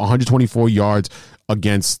Chicago, 124 yards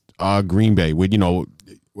against Green Bay. With, you know,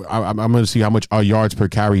 I'm going to see how much yards per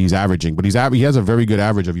carry he's averaging, but he has a very good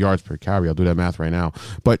average of yards per carry. I'll do that math right now.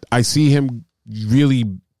 But I see him really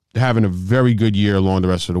having a very good year along the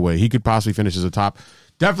rest of the way. He could possibly finish as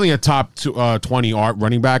definitely a top 20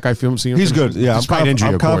 running back. I feel seeing him. He's good. Yeah, despite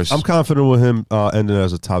injury, of course. I'm confident with him ending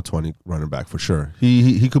as a top 20 running back for sure.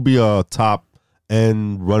 He could be a top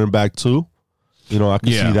end running back too. You know, I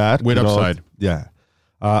can see that with upside. Yeah.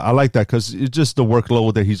 I like that because it's just the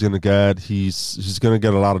workload that he's going to get. He's going to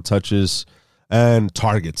get a lot of touches and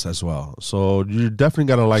targets as well. So you're definitely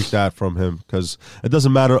going to like that from him because it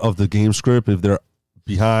doesn't matter of the game script. If they're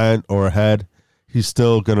behind or ahead, he's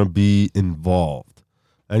still going to be involved.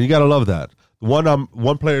 And you got to love that.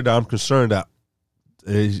 One player that I'm concerned that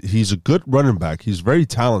he's a good running back. He's very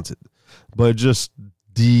talented. But just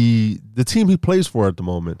the team he plays for at the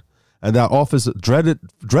moment, and that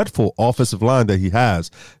dreadful offensive line that he has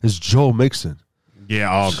is Joe Mixon. Yeah,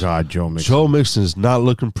 oh God, Joe Mixon. Joe Mixon is not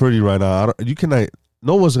looking pretty right now.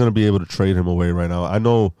 No one's going to be able to trade him away right now. I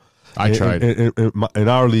know. I tried. In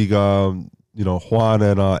our league, you know, Juan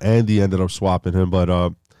and Andy ended up swapping him,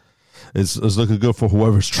 but it's looking good for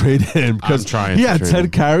whoever's trading him because he had 10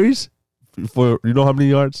 carries for, you know how many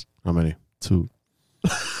yards? How many? 2.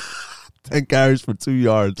 10 carries for 2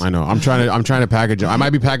 yards. I know. I'm trying to package him. I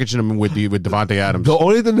might be packaging him with Devontae Adams. The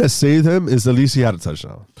only thing that saved him is at least he had a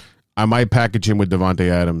touchdown. I might package him with Devontae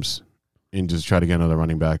Adams and just try to get another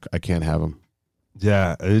running back. I can't have him.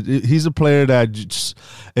 Yeah, he's a player that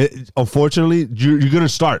unfortunately you're going to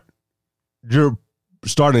start. You're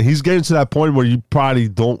starting. He's getting to that point where you probably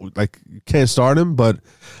can't start him, but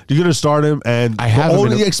you're going to start him. And the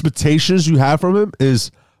only expectations you have from him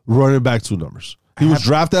is running back 2 numbers. He was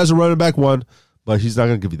drafted as a running back 1, but he's not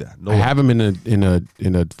going to give you that. No, I have him in a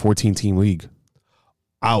 14-team league.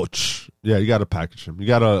 Ouch! Yeah, you got to package him. You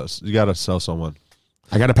got to sell someone.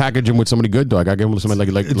 I got to package him with somebody good though. I got to give him with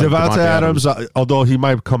somebody like Devontae Adams. Although he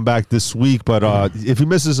might come back this week, but if he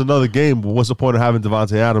misses another game, what's the point of having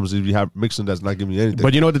Devontae Adams if you have Mixon that's not giving you anything?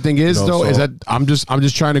 But you know what the thing is is that I'm just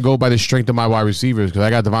trying to go by the strength of my wide receivers because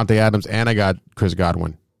I got Devontae Adams and I got Chris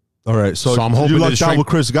Godwin. All right, so I'm hoping you lucked out with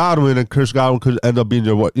Chris Godwin, and Chris Godwin could end up being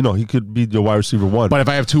he could be your wide receiver 1. But if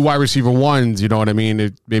I have 2 wide receiver 1s, you know what I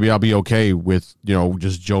mean? Maybe I'll be okay with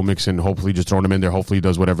just Joe Mixon. Hopefully, just throwing him in there. Hopefully, he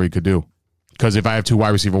does whatever he could do. Because if I have 2 wide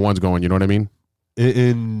receiver 1s going, you know what I mean?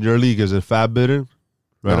 In your league, is it fab bidding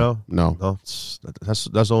right now? No. That's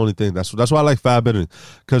the only thing. That's why I like fab bidding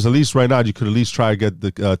because at least right now you could at least try to get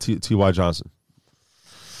the T.Y. Johnson.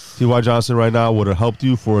 T.Y. Johnson right now would have helped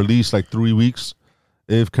you for at least 3 weeks.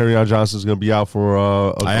 If Kerryon Johnson's going to be out for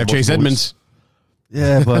I have Chase Edmonds.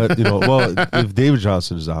 Yeah, but if David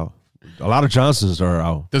Johnson is out, a lot of Johnsons are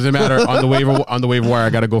out. Doesn't matter on the waiver wire. I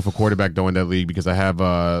got to go for quarterback though in that league because I have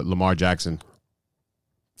Lamar Jackson,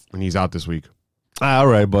 and he's out this week. All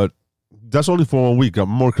right, but that's only for 1 week. I'm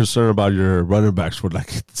more concerned about your running backs for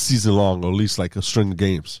season long, or at least a string of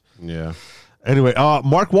games. Yeah. Anyway,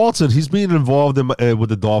 Mark Walton, he's being involved with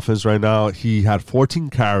the Dolphins right now. He had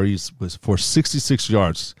 14 carries for 66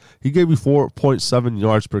 yards. He gave you 4.7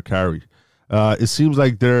 yards per carry. It seems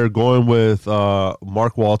like they're going with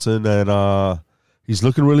Mark Walton, and he's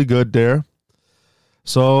looking really good there.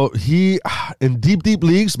 So he, in deep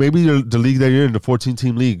leagues, maybe the league that you're in, the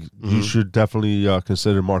 14-team league, you should definitely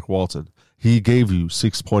consider Mark Walton. He gave you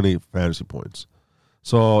 6.8 fantasy points.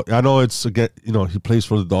 So I know it's again, he plays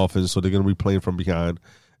for the Dolphins, so they're going to be playing from behind.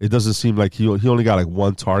 It doesn't seem like he only got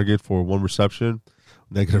 1 target for 1 reception,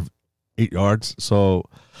 -8 yards. So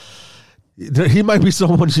he might be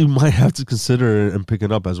someone you might have to consider and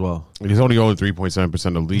picking up as well. He's only owning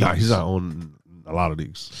 3.7% of leagues. Nah, he's not owning a lot of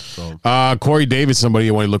leagues. So Corey Davis, somebody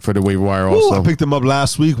you want to look for the waiver wire also. I picked him up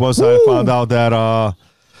last week once I found out that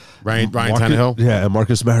Ryan Tannehill. Yeah, and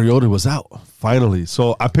Marcus Mariota was out finally.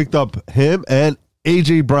 So I picked up him and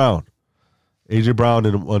A.J. Brown. A.J. Brown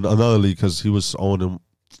in another league because he was owning,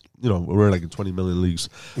 we're in 20 million leagues.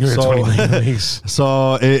 You're in 20 million leagues.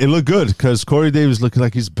 So it looked good because Corey Davis looking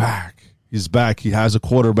like he's back. He's back. He has a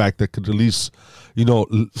quarterback that could at least,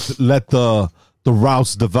 let the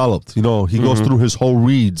routes develop. He goes through his whole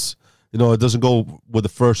reads. It doesn't go with the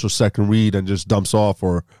first or second read and just dumps off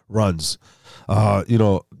or runs. Ryan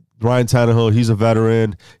Tannehill, he's a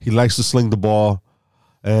veteran. He likes to sling the ball.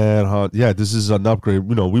 And this is an upgrade.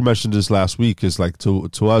 You know, we mentioned this last week. It's like to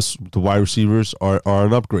us, the wide receivers are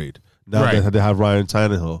an upgrade. Now they have Ryan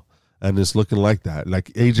Tannehill, and it's looking like that.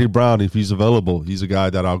 Like A.J. Brown, if he's available, he's a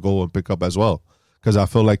guy that I'll go and pick up as well because I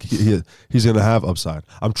feel like he's going to have upside.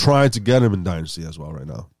 I'm trying to get him in Dynasty as well right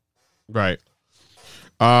now. Right.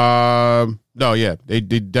 No, yeah, they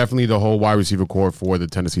definitely, the whole wide receiver core for the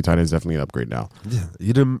Tennessee Titans is definitely an upgrade now. Yeah,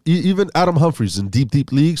 even Adam Humphries in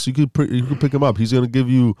deep leagues, you could pick him up. He's going to give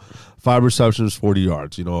you 5 receptions, 40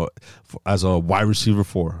 yards. You know, as a wide receiver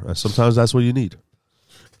 4. And sometimes that's what you need.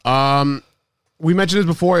 We mentioned this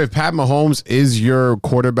before. If Pat Mahomes is your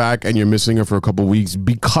quarterback and you're missing him for a couple weeks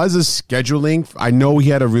because of scheduling, I know he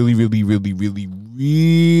had a really, really, really, really,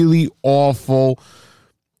 really awful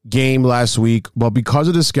game last week, but because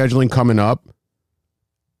of the scheduling coming up,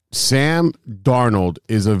 Sam Darnold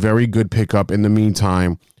is a very good pickup in the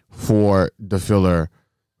meantime for the filler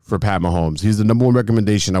for Pat Mahomes. He's the number 1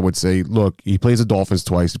 recommendation, I would say. Look, he plays the Dolphins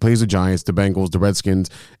twice. He plays the Giants, the Bengals, the Redskins,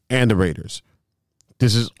 and the Raiders.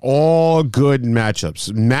 This is all good matchups.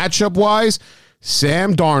 Matchup-wise,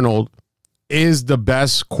 Sam Darnold is the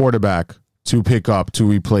best quarterback to pick up to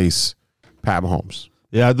replace Pat Mahomes.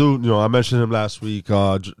 Yeah, I do. You know, I mentioned him last week.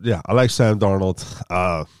 I like Sam Darnold.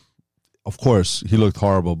 Of course, he looked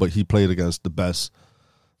horrible, but he played against the best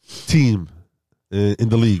team in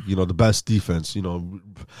the league. You know, the best defense. You know,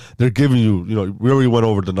 they're giving you. You know, we already went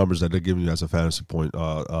over the numbers that they're giving you as a fantasy point,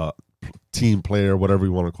 team player, whatever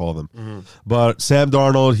you want to call them. Mm-hmm. But Sam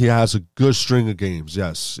Darnold, he has a good string of games,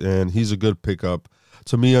 yes, and he's a good pickup.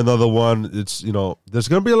 To me, another one. It's, you know, there's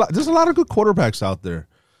going to be a lot. There's a lot of good quarterbacks out there.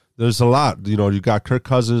 There's a lot. You know, you got Kirk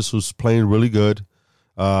Cousins, who's playing really good.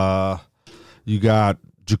 You got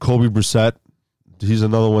Jacoby Brissett. He's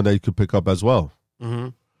another one that you could pick up as well. Mm-hmm.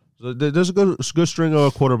 So there's a good string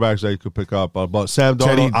of quarterbacks that you could pick up. But Sam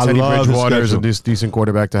Darnold, Teddy Bridgewater is a decent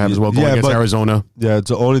quarterback to have as well, going against Arizona. Yeah,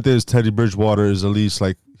 the only thing is Teddy Bridgewater is at least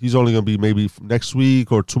like he's only going to be maybe next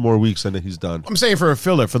week or 2 more weeks, and then he's done. I'm saying for a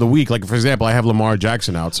filler for the week. Like, for example, I have Lamar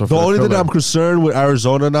Jackson out. So the only thing I'm concerned with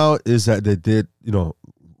Arizona now is that they did, you know,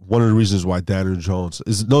 one of the reasons why Daniel Jones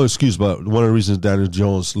is no excuse, but one of the reasons Daniel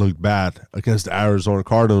Jones looked bad against the Arizona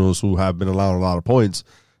Cardinals, who have been allowing a lot of points,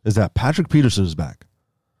 is that Patrick Peterson is back,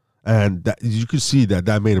 and that you could see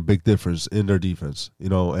that made a big difference in their defense. You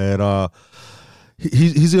know, and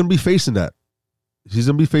he's going to be facing that. He's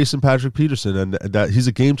going to be facing Patrick Peterson, and that he's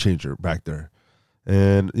a game changer back there.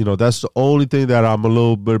 And you know, that's the only thing that I'm a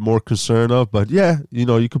little bit more concerned of. But yeah, you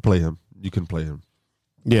know, you could play him. You can play him.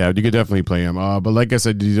 Yeah, you could definitely play him. But like I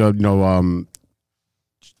said,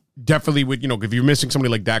 definitely with, you know, if you're missing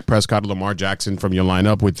somebody like Dak Prescott or Lamar Jackson from your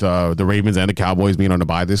lineup with the Ravens and the Cowboys being on the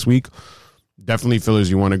bye this week, definitely fillers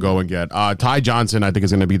you want to go and get. Ty Johnson, I think,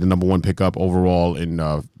 is going to be the number 1 pickup overall in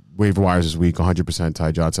waiver wires this week. 100%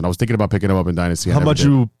 Ty Johnson. I was thinking about picking him up in Dynasty. How much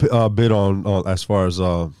you bid on as far as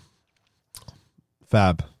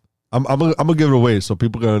Fab? I'm gonna give it away so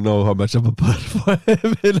people are gonna know how much I'm gonna put for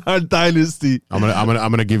him in our Dynasty. I'm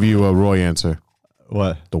gonna give you a Roy answer.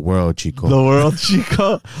 What? The world, Chico. The world,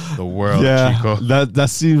 Chico. The world, yeah, Chico. That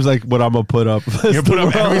seems like what I'm gonna put up. You put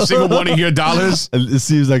up every single one of your dollars. It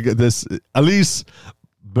seems like this. At least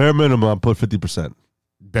bare minimum, I put 50%.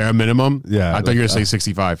 Bare minimum. Yeah, I thought you were gonna say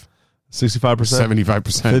 65. 65%?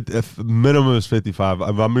 75%. If minimum is 55.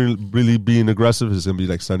 If I'm really being aggressive, it's gonna be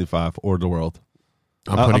like 75 or the world.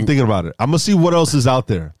 I'm thinking about it. I'm going to see what else is out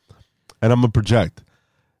there, and I'm going to project.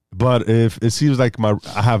 But if it seems like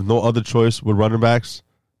I have no other choice with running backs,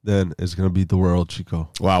 then it's going to be the world, Chico.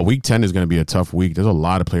 Wow, week 10 is going to be a tough week. There's a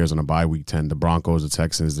lot of players on a bye week 10. The Broncos, the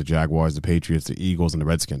Texans, the Jaguars, the Patriots, the Eagles, and the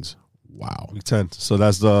Redskins. Wow. Week 10. So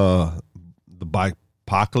that's the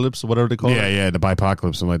bipocalypse or whatever they call it? Yeah, the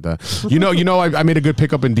bipocalypse, something like that. You know, I made a good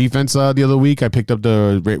pickup in defense the other week. I picked up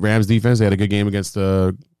the Rams defense. They had a good game against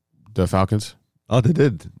the Falcons. Oh, they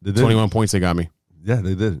did. 21 points they got me. Yeah,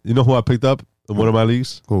 they did. You know who I picked up in one of my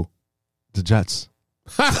leagues? Who? The Jets.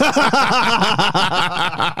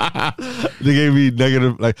 They gave me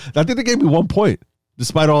negative. Like, I think they gave me 1 point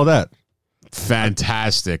despite all that.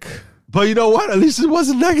 Fantastic. But you know what? At least it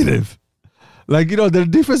wasn't negative. Like, you know, their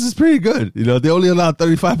defense is pretty good. You know, they only allowed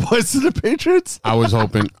 35 points to the Patriots. I was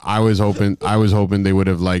hoping they would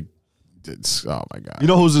have, like, oh my God. You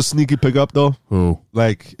know who's a sneaky pickup though? Who?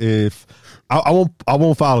 Like, if I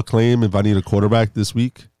won't file a claim if I need a quarterback this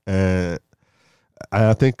week. And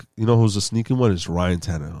I think, you know who's a sneaky one is Ryan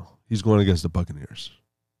Tannehill. He's going against the Buccaneers.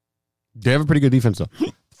 They have a pretty good defense though.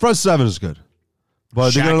 Front 7 is good,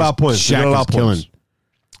 but they're gonna allow points. Shaq is killing.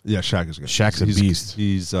 Yeah, Shaq is good. Shaq's a beast.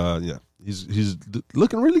 He's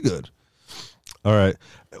looking really good. All right,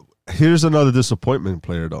 here's another disappointment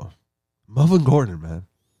player though. Melvin Gordon, man.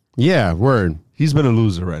 Yeah, word. He's been a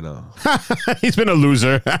loser right now. He's been a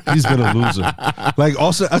loser. He's been a loser. Like,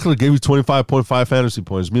 Austin Eckler gave you 25.5 fantasy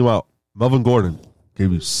points. Meanwhile, Melvin Gordon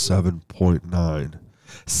gave you 7.9.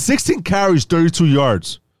 16 carries, 32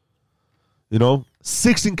 yards.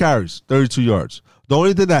 16 carries, 32 yards. The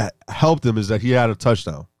only thing that helped him is that he had a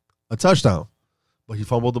touchdown. But he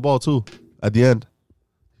fumbled the ball, too, at the end.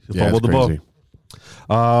 He fumbled the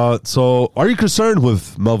ball. So, are you concerned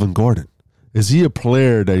with Melvin Gordon? Is he a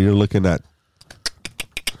player that you're looking at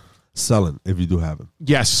selling if you do have him?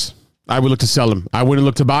 Yes. I would look to sell him. I wouldn't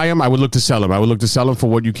look to buy him. I would look to sell him. I would look to sell him for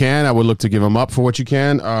what you can. I would look to give him up for what you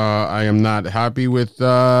can. I am not happy with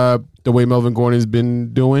the way Melvin Gordon has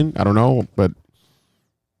been doing. I don't know, but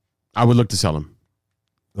I would look to sell him.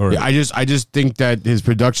 All right. Yeah, I just think that his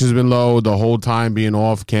production has been low the whole time. Being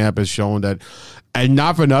off camp has shown that, and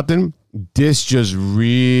not for nothing, this just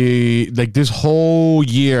this whole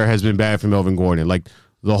year has been bad for Melvin Gordon. Like,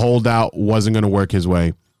 the holdout wasn't going to work his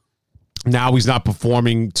way. Now he's not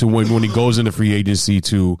performing to when he goes into free agency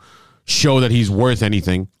to show that he's worth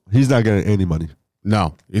anything. He's not getting any money.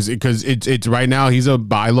 No, because it's right now he's a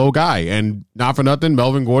buy low guy, and not for nothing,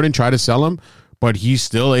 Melvin Gordon tried to sell him, but he's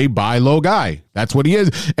still a buy low guy. That's what he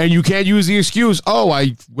is, and you can't use the excuse,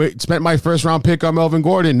 I spent my first round pick on Melvin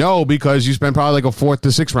Gordon. No, because you spent probably like a 4th to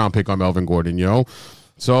 6th round pick on Melvin Gordon.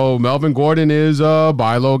 So Melvin Gordon is a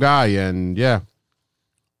buy low guy, and yeah,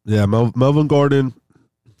 Melvin Gordon.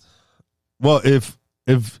 Well, if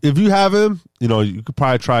you have him, you could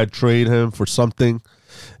probably try to trade him for something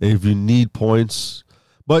if you need points.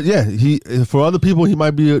 But yeah, for other people he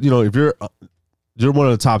might be. If you're one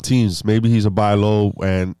of the top teams, maybe he's a buy low,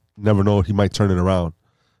 and never know, he might turn it around.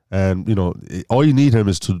 And all you need him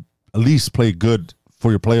is to at least play good for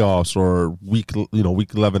your playoffs or week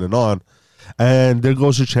 11 and on, and there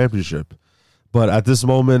goes your championship. But at this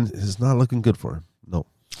moment, it's not looking good for him. No.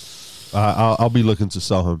 I'll be looking to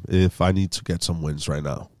sell him if I need to get some wins right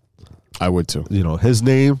now. I would too. His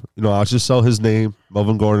name, I'll just sell his name,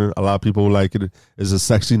 Melvin Gordon. A lot of people like it. It's a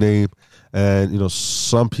sexy name. And,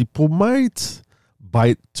 some people might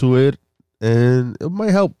bite to it, and it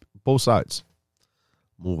might help both sides.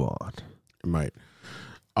 Move on. It might.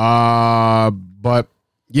 But,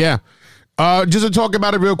 yeah. Just to talk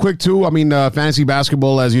about it real quick, too. I mean, fantasy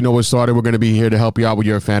basketball, as you know, was started. We're going to be here to help you out with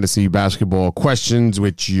your fantasy basketball questions,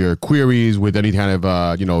 with your queries, with any kind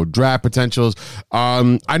of, draft potentials.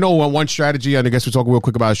 I know one strategy, and I guess we're talking real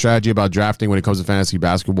quick about a strategy about drafting when it comes to fantasy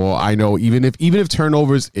basketball. I know even if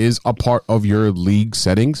turnovers is a part of your league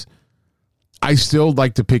settings, I still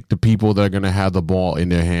like to pick the people that are going to have the ball in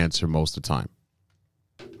their hands for most of the time.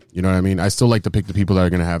 You know what I mean? I still like to pick the people that are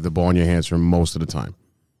going to have the ball in your hands for most of the time.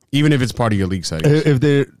 Even if it's part of your league settings. If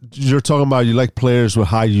you're talking about you like players with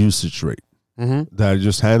high usage rate that are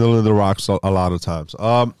just handling the rocks a lot of times.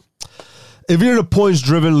 If you're in a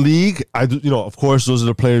points-driven league, of course, those are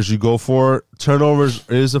the players you go for. Turnovers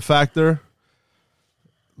is a factor,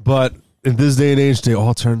 but in this day and age, they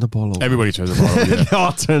all turn the ball over. Everybody turns the ball over. Yeah. They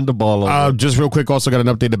all turn the ball over. Just real quick, also got an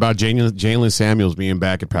update about Jalen Samuels being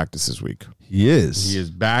back at practice this week. He is. He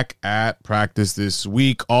is back at practice this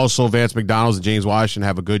week. Also, Vance McDonald and James Washington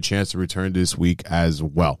have a good chance to return this week as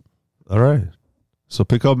well. All right. So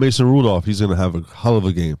pick up Mason Rudolph. He's going to have a hell of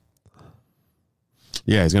a game.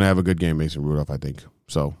 Yeah, he's going to have a good game, Mason Rudolph, I think.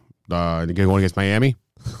 So, going against Miami?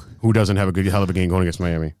 Who doesn't have a hell of a game going against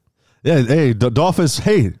Miami? Yeah, hey, the Dolphins,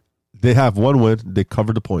 they have one win. They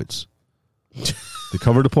cover the points. They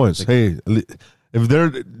cover the points. Hey, if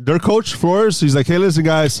their coach, Flores, he's like, hey, listen,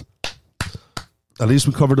 guys, at least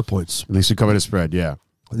we covered the points. At least we covered the spread, yeah.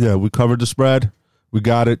 Yeah, we covered the spread. We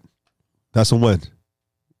got it. That's a win.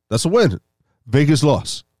 That's a win. Vegas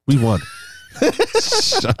lost. We won.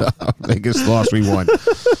 Shut up. Vegas lost. We won.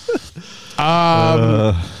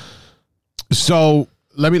 So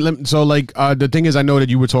the thing is, I know that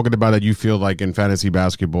you were talking about that you feel like in fantasy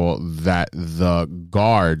basketball that the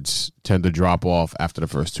guards tend to drop off after the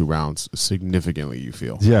first 2 rounds significantly, you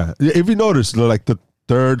feel. Yeah. If you notice, like the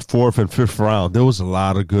 3rd, 4th, and 5th round, there was a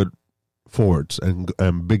lot of good forwards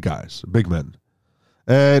and big guys, big men.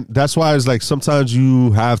 And that's why it's like sometimes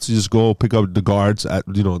you have to just go pick up the guards that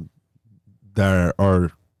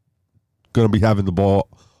are going to be having the ball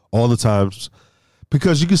all the times,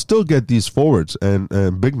 because you can still get these forwards and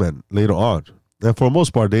big men later on. And for the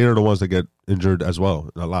most part, they are the ones that get injured as well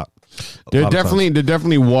a lot. There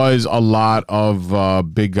definitely was a lot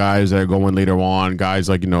of big guys that are going later on. Guys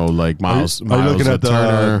like Miles. Are you looking at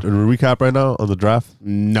Turner. the recap right now on the draft?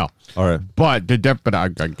 No. All right, but I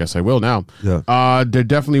guess I will now. Yeah. There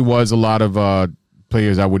definitely was a lot of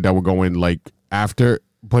players that were going like after,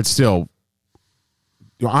 but still,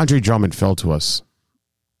 Andre Drummond fell to us.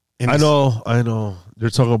 I know. They're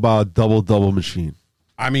talking about double machine.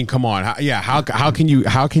 I mean, come on. How can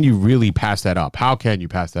you really pass that up? How can you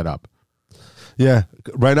pass that up? Yeah,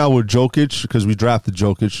 right now we're Jokic because we drafted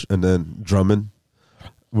Jokic and then Drummond.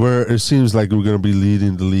 Where it seems like we're going to be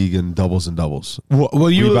leading the league in doubles and doubles. Well,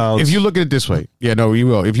 Rebounds. if you look at it this way, you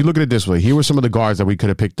will. If you look at it this way, here were some of the guards that we could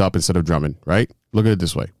have picked up instead of Drummond, right? Look at it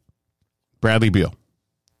this way. Bradley Beal.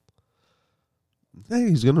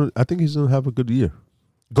 Hey, I think he's gonna have a good year.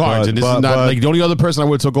 Guards, and this is not like the only other person I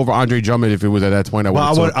would have took over Andre Drummond if it was at that point. I would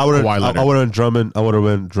have Kawhi Leonard. I would have Drummond. I would have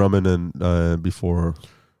went Drummond and before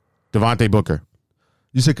Devontae Booker.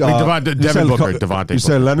 You said Devin Booker. Devontae. You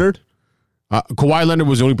said Leonard. Kawhi Leonard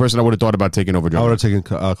was the only person I would have thought about taking over Drummond. I would have taken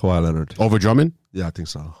Kawhi Leonard over Drummond. Yeah, I think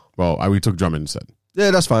so. Well, we took Drummond instead.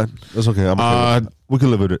 Yeah, that's fine. That's okay. I'm okay with that. We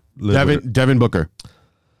can live with it. Devin Booker.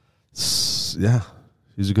 Yeah,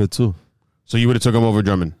 he's a good too. So you would have took him over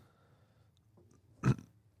Drummond.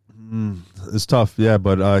 It's tough, yeah,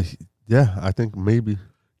 but I think maybe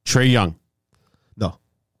Trae Young. No.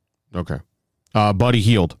 Okay. Buddy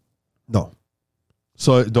Hield. No.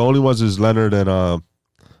 So the only ones is Leonard and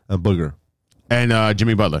Booger and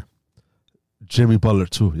Jimmy Butler. Jimmy Butler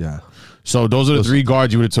too, yeah. So those are the three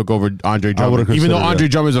guards you would have took over Andre Drummond. Even though Andre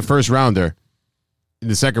Drummond is a first rounder, in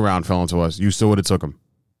the second round fell into us, you still would have took him.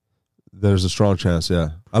 There's a strong chance, yeah.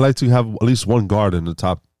 I like to have at least one guard in the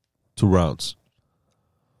top 2 rounds.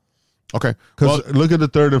 Okay. Because look at the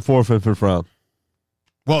 3rd and 4th and 5th round.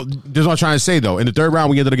 Well, this is what I'm trying to say, though. In the 3rd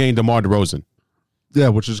round, we ended up getting DeMar DeRozan. Yeah,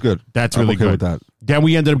 which is good. That's really good. With that. Then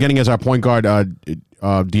we ended up getting as our point guard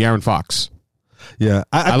De'Aaron Fox. Yeah,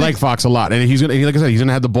 I like Fox a lot, and he's gonna, like I said, he's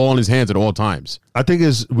gonna have the ball in his hands at all times. I think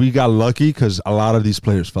we got lucky because a lot of these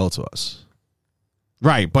players fell to us.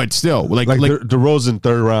 Right, but still, like DeRozan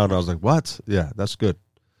 3rd round, I was like, what? Yeah, that's good.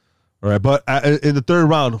 All right, but in the 3rd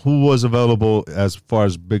round, who was available as far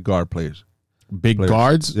as big guard players? Big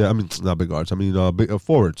guards? Yeah, I mean not big guards. I mean big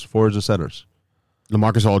forwards and centers.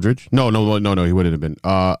 LaMarcus Aldridge? No, he wouldn't have been.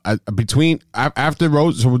 After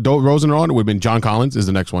Rosen on, it would have been John Collins is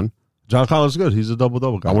the next one. John Collins is good. He's a double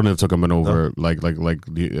guy. I wouldn't have took him over like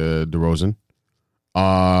DeRozan.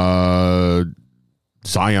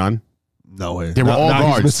 Zion. No way. They were all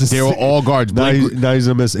guards. They were all guards. Now he's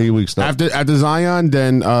gonna miss 8 weeks. Now. After Zion,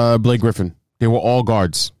 then Blake Griffin. They were all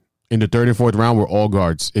guards. In the 3rd and 4th round, were all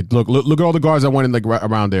guards. Look at all the guards that went in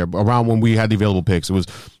around there, around when we had the available picks. It was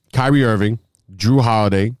Kyrie Irving, Drew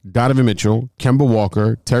Holiday, Donovan Mitchell, Kemba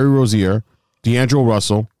Walker, Terry Rozier, D'Angelo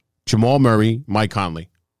Russell, Jamal Murray, Mike Conley.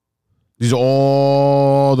 These are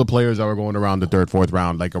all the players that were going around the 3rd, 4th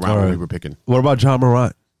round, like around when we were picking. What about John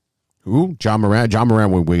Morant? Who? John Morant. John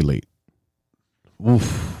Morant went way late.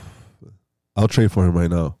 Oof. I'll trade for him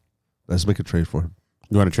right now. Let's make a trade for him.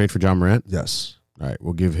 You want to trade for John Morant? Yes. All right,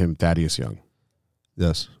 we'll give him Thaddeus Young.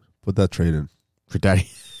 Yes. Put that trade in. For Daddy.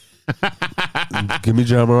 Give me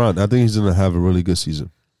John Morant. I think he's going to have a really good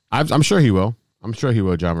season. I'm sure he will.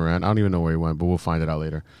 John Morant. I don't even know where he went, but we'll find it out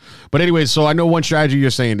later. But anyway, so I know one strategy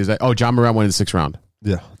you're saying is that, John Morant went in the 6th round.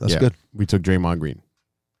 Yeah, that's good. We took Draymond Green.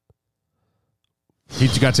 He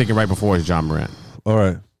got taken right before John Morant. All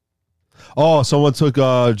right. Oh, someone took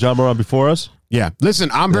John Morant before us? Yeah. Listen,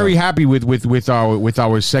 I'm very happy with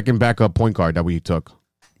our second backup point guard that we took.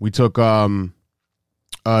 We took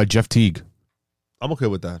Jeff Teague. I'm okay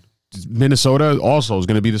with that. Minnesota also is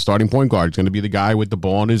going to be the starting point guard. It's going to be the guy with the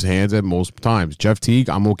ball in his hands at most times. Jeff Teague,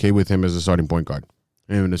 I'm okay with him as a starting point guard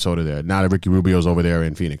in Minnesota there. Now that Ricky Rubio's over there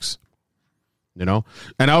in Phoenix. You know?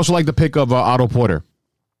 And I also like the pick of Otto Porter.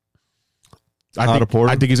 I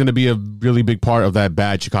think he's going to be a really big part of that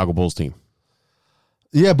bad Chicago Bulls team.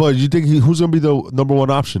 Yeah, but you think who's going to be the number one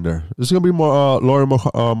option there? Is it going to be more Laurie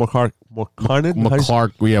McClarnon?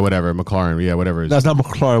 McLaren, yeah, whatever. That's not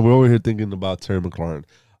McLaren. We're over here thinking about Terry McLaurin.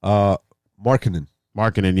 Markkanen,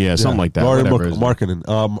 yeah, something like that. Laurie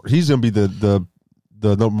Markkanen. He's going to be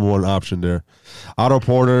the number one option there. Otto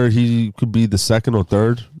Porter, he could be the second or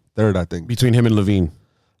third, I think. Between him and Levine.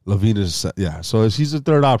 Levine is so he's the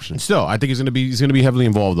third option. Still, I think he's going to be heavily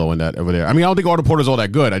involved though in that over there. I mean, I don't think Otto Porter's all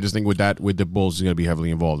that good. I just think with the Bulls, he's going to be heavily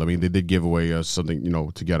involved. I mean, they did give away something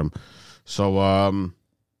to get him. So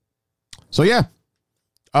yeah.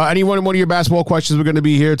 Any one of your basketball questions, we're going to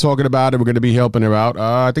be here talking about it. We're going to be helping her out.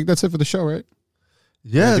 I think that's it for the show, right?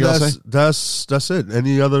 Yeah, that's it.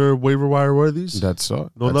 Any other waiver wire worthies? That's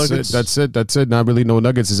nuggets. That's it. Not really no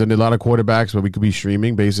nuggets. There's a lot of quarterbacks, but we could be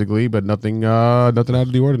streaming basically, but nothing out of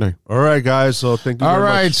the ordinary. All right, guys. So thank you. All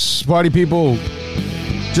right, party people.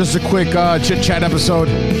 Just a quick chit chat episode.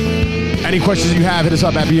 Any questions you have, hit us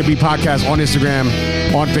up at B&B Podcast on Instagram,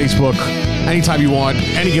 on Facebook, anytime you want,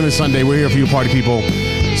 any given Sunday. We're here for you, party people.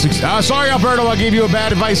 Sorry, Alberto, I gave you a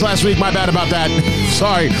bad advice last week. My bad about that.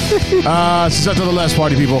 Sorry. Success to the last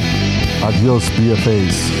party, people. Adios,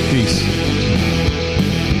 BFAs. Peace.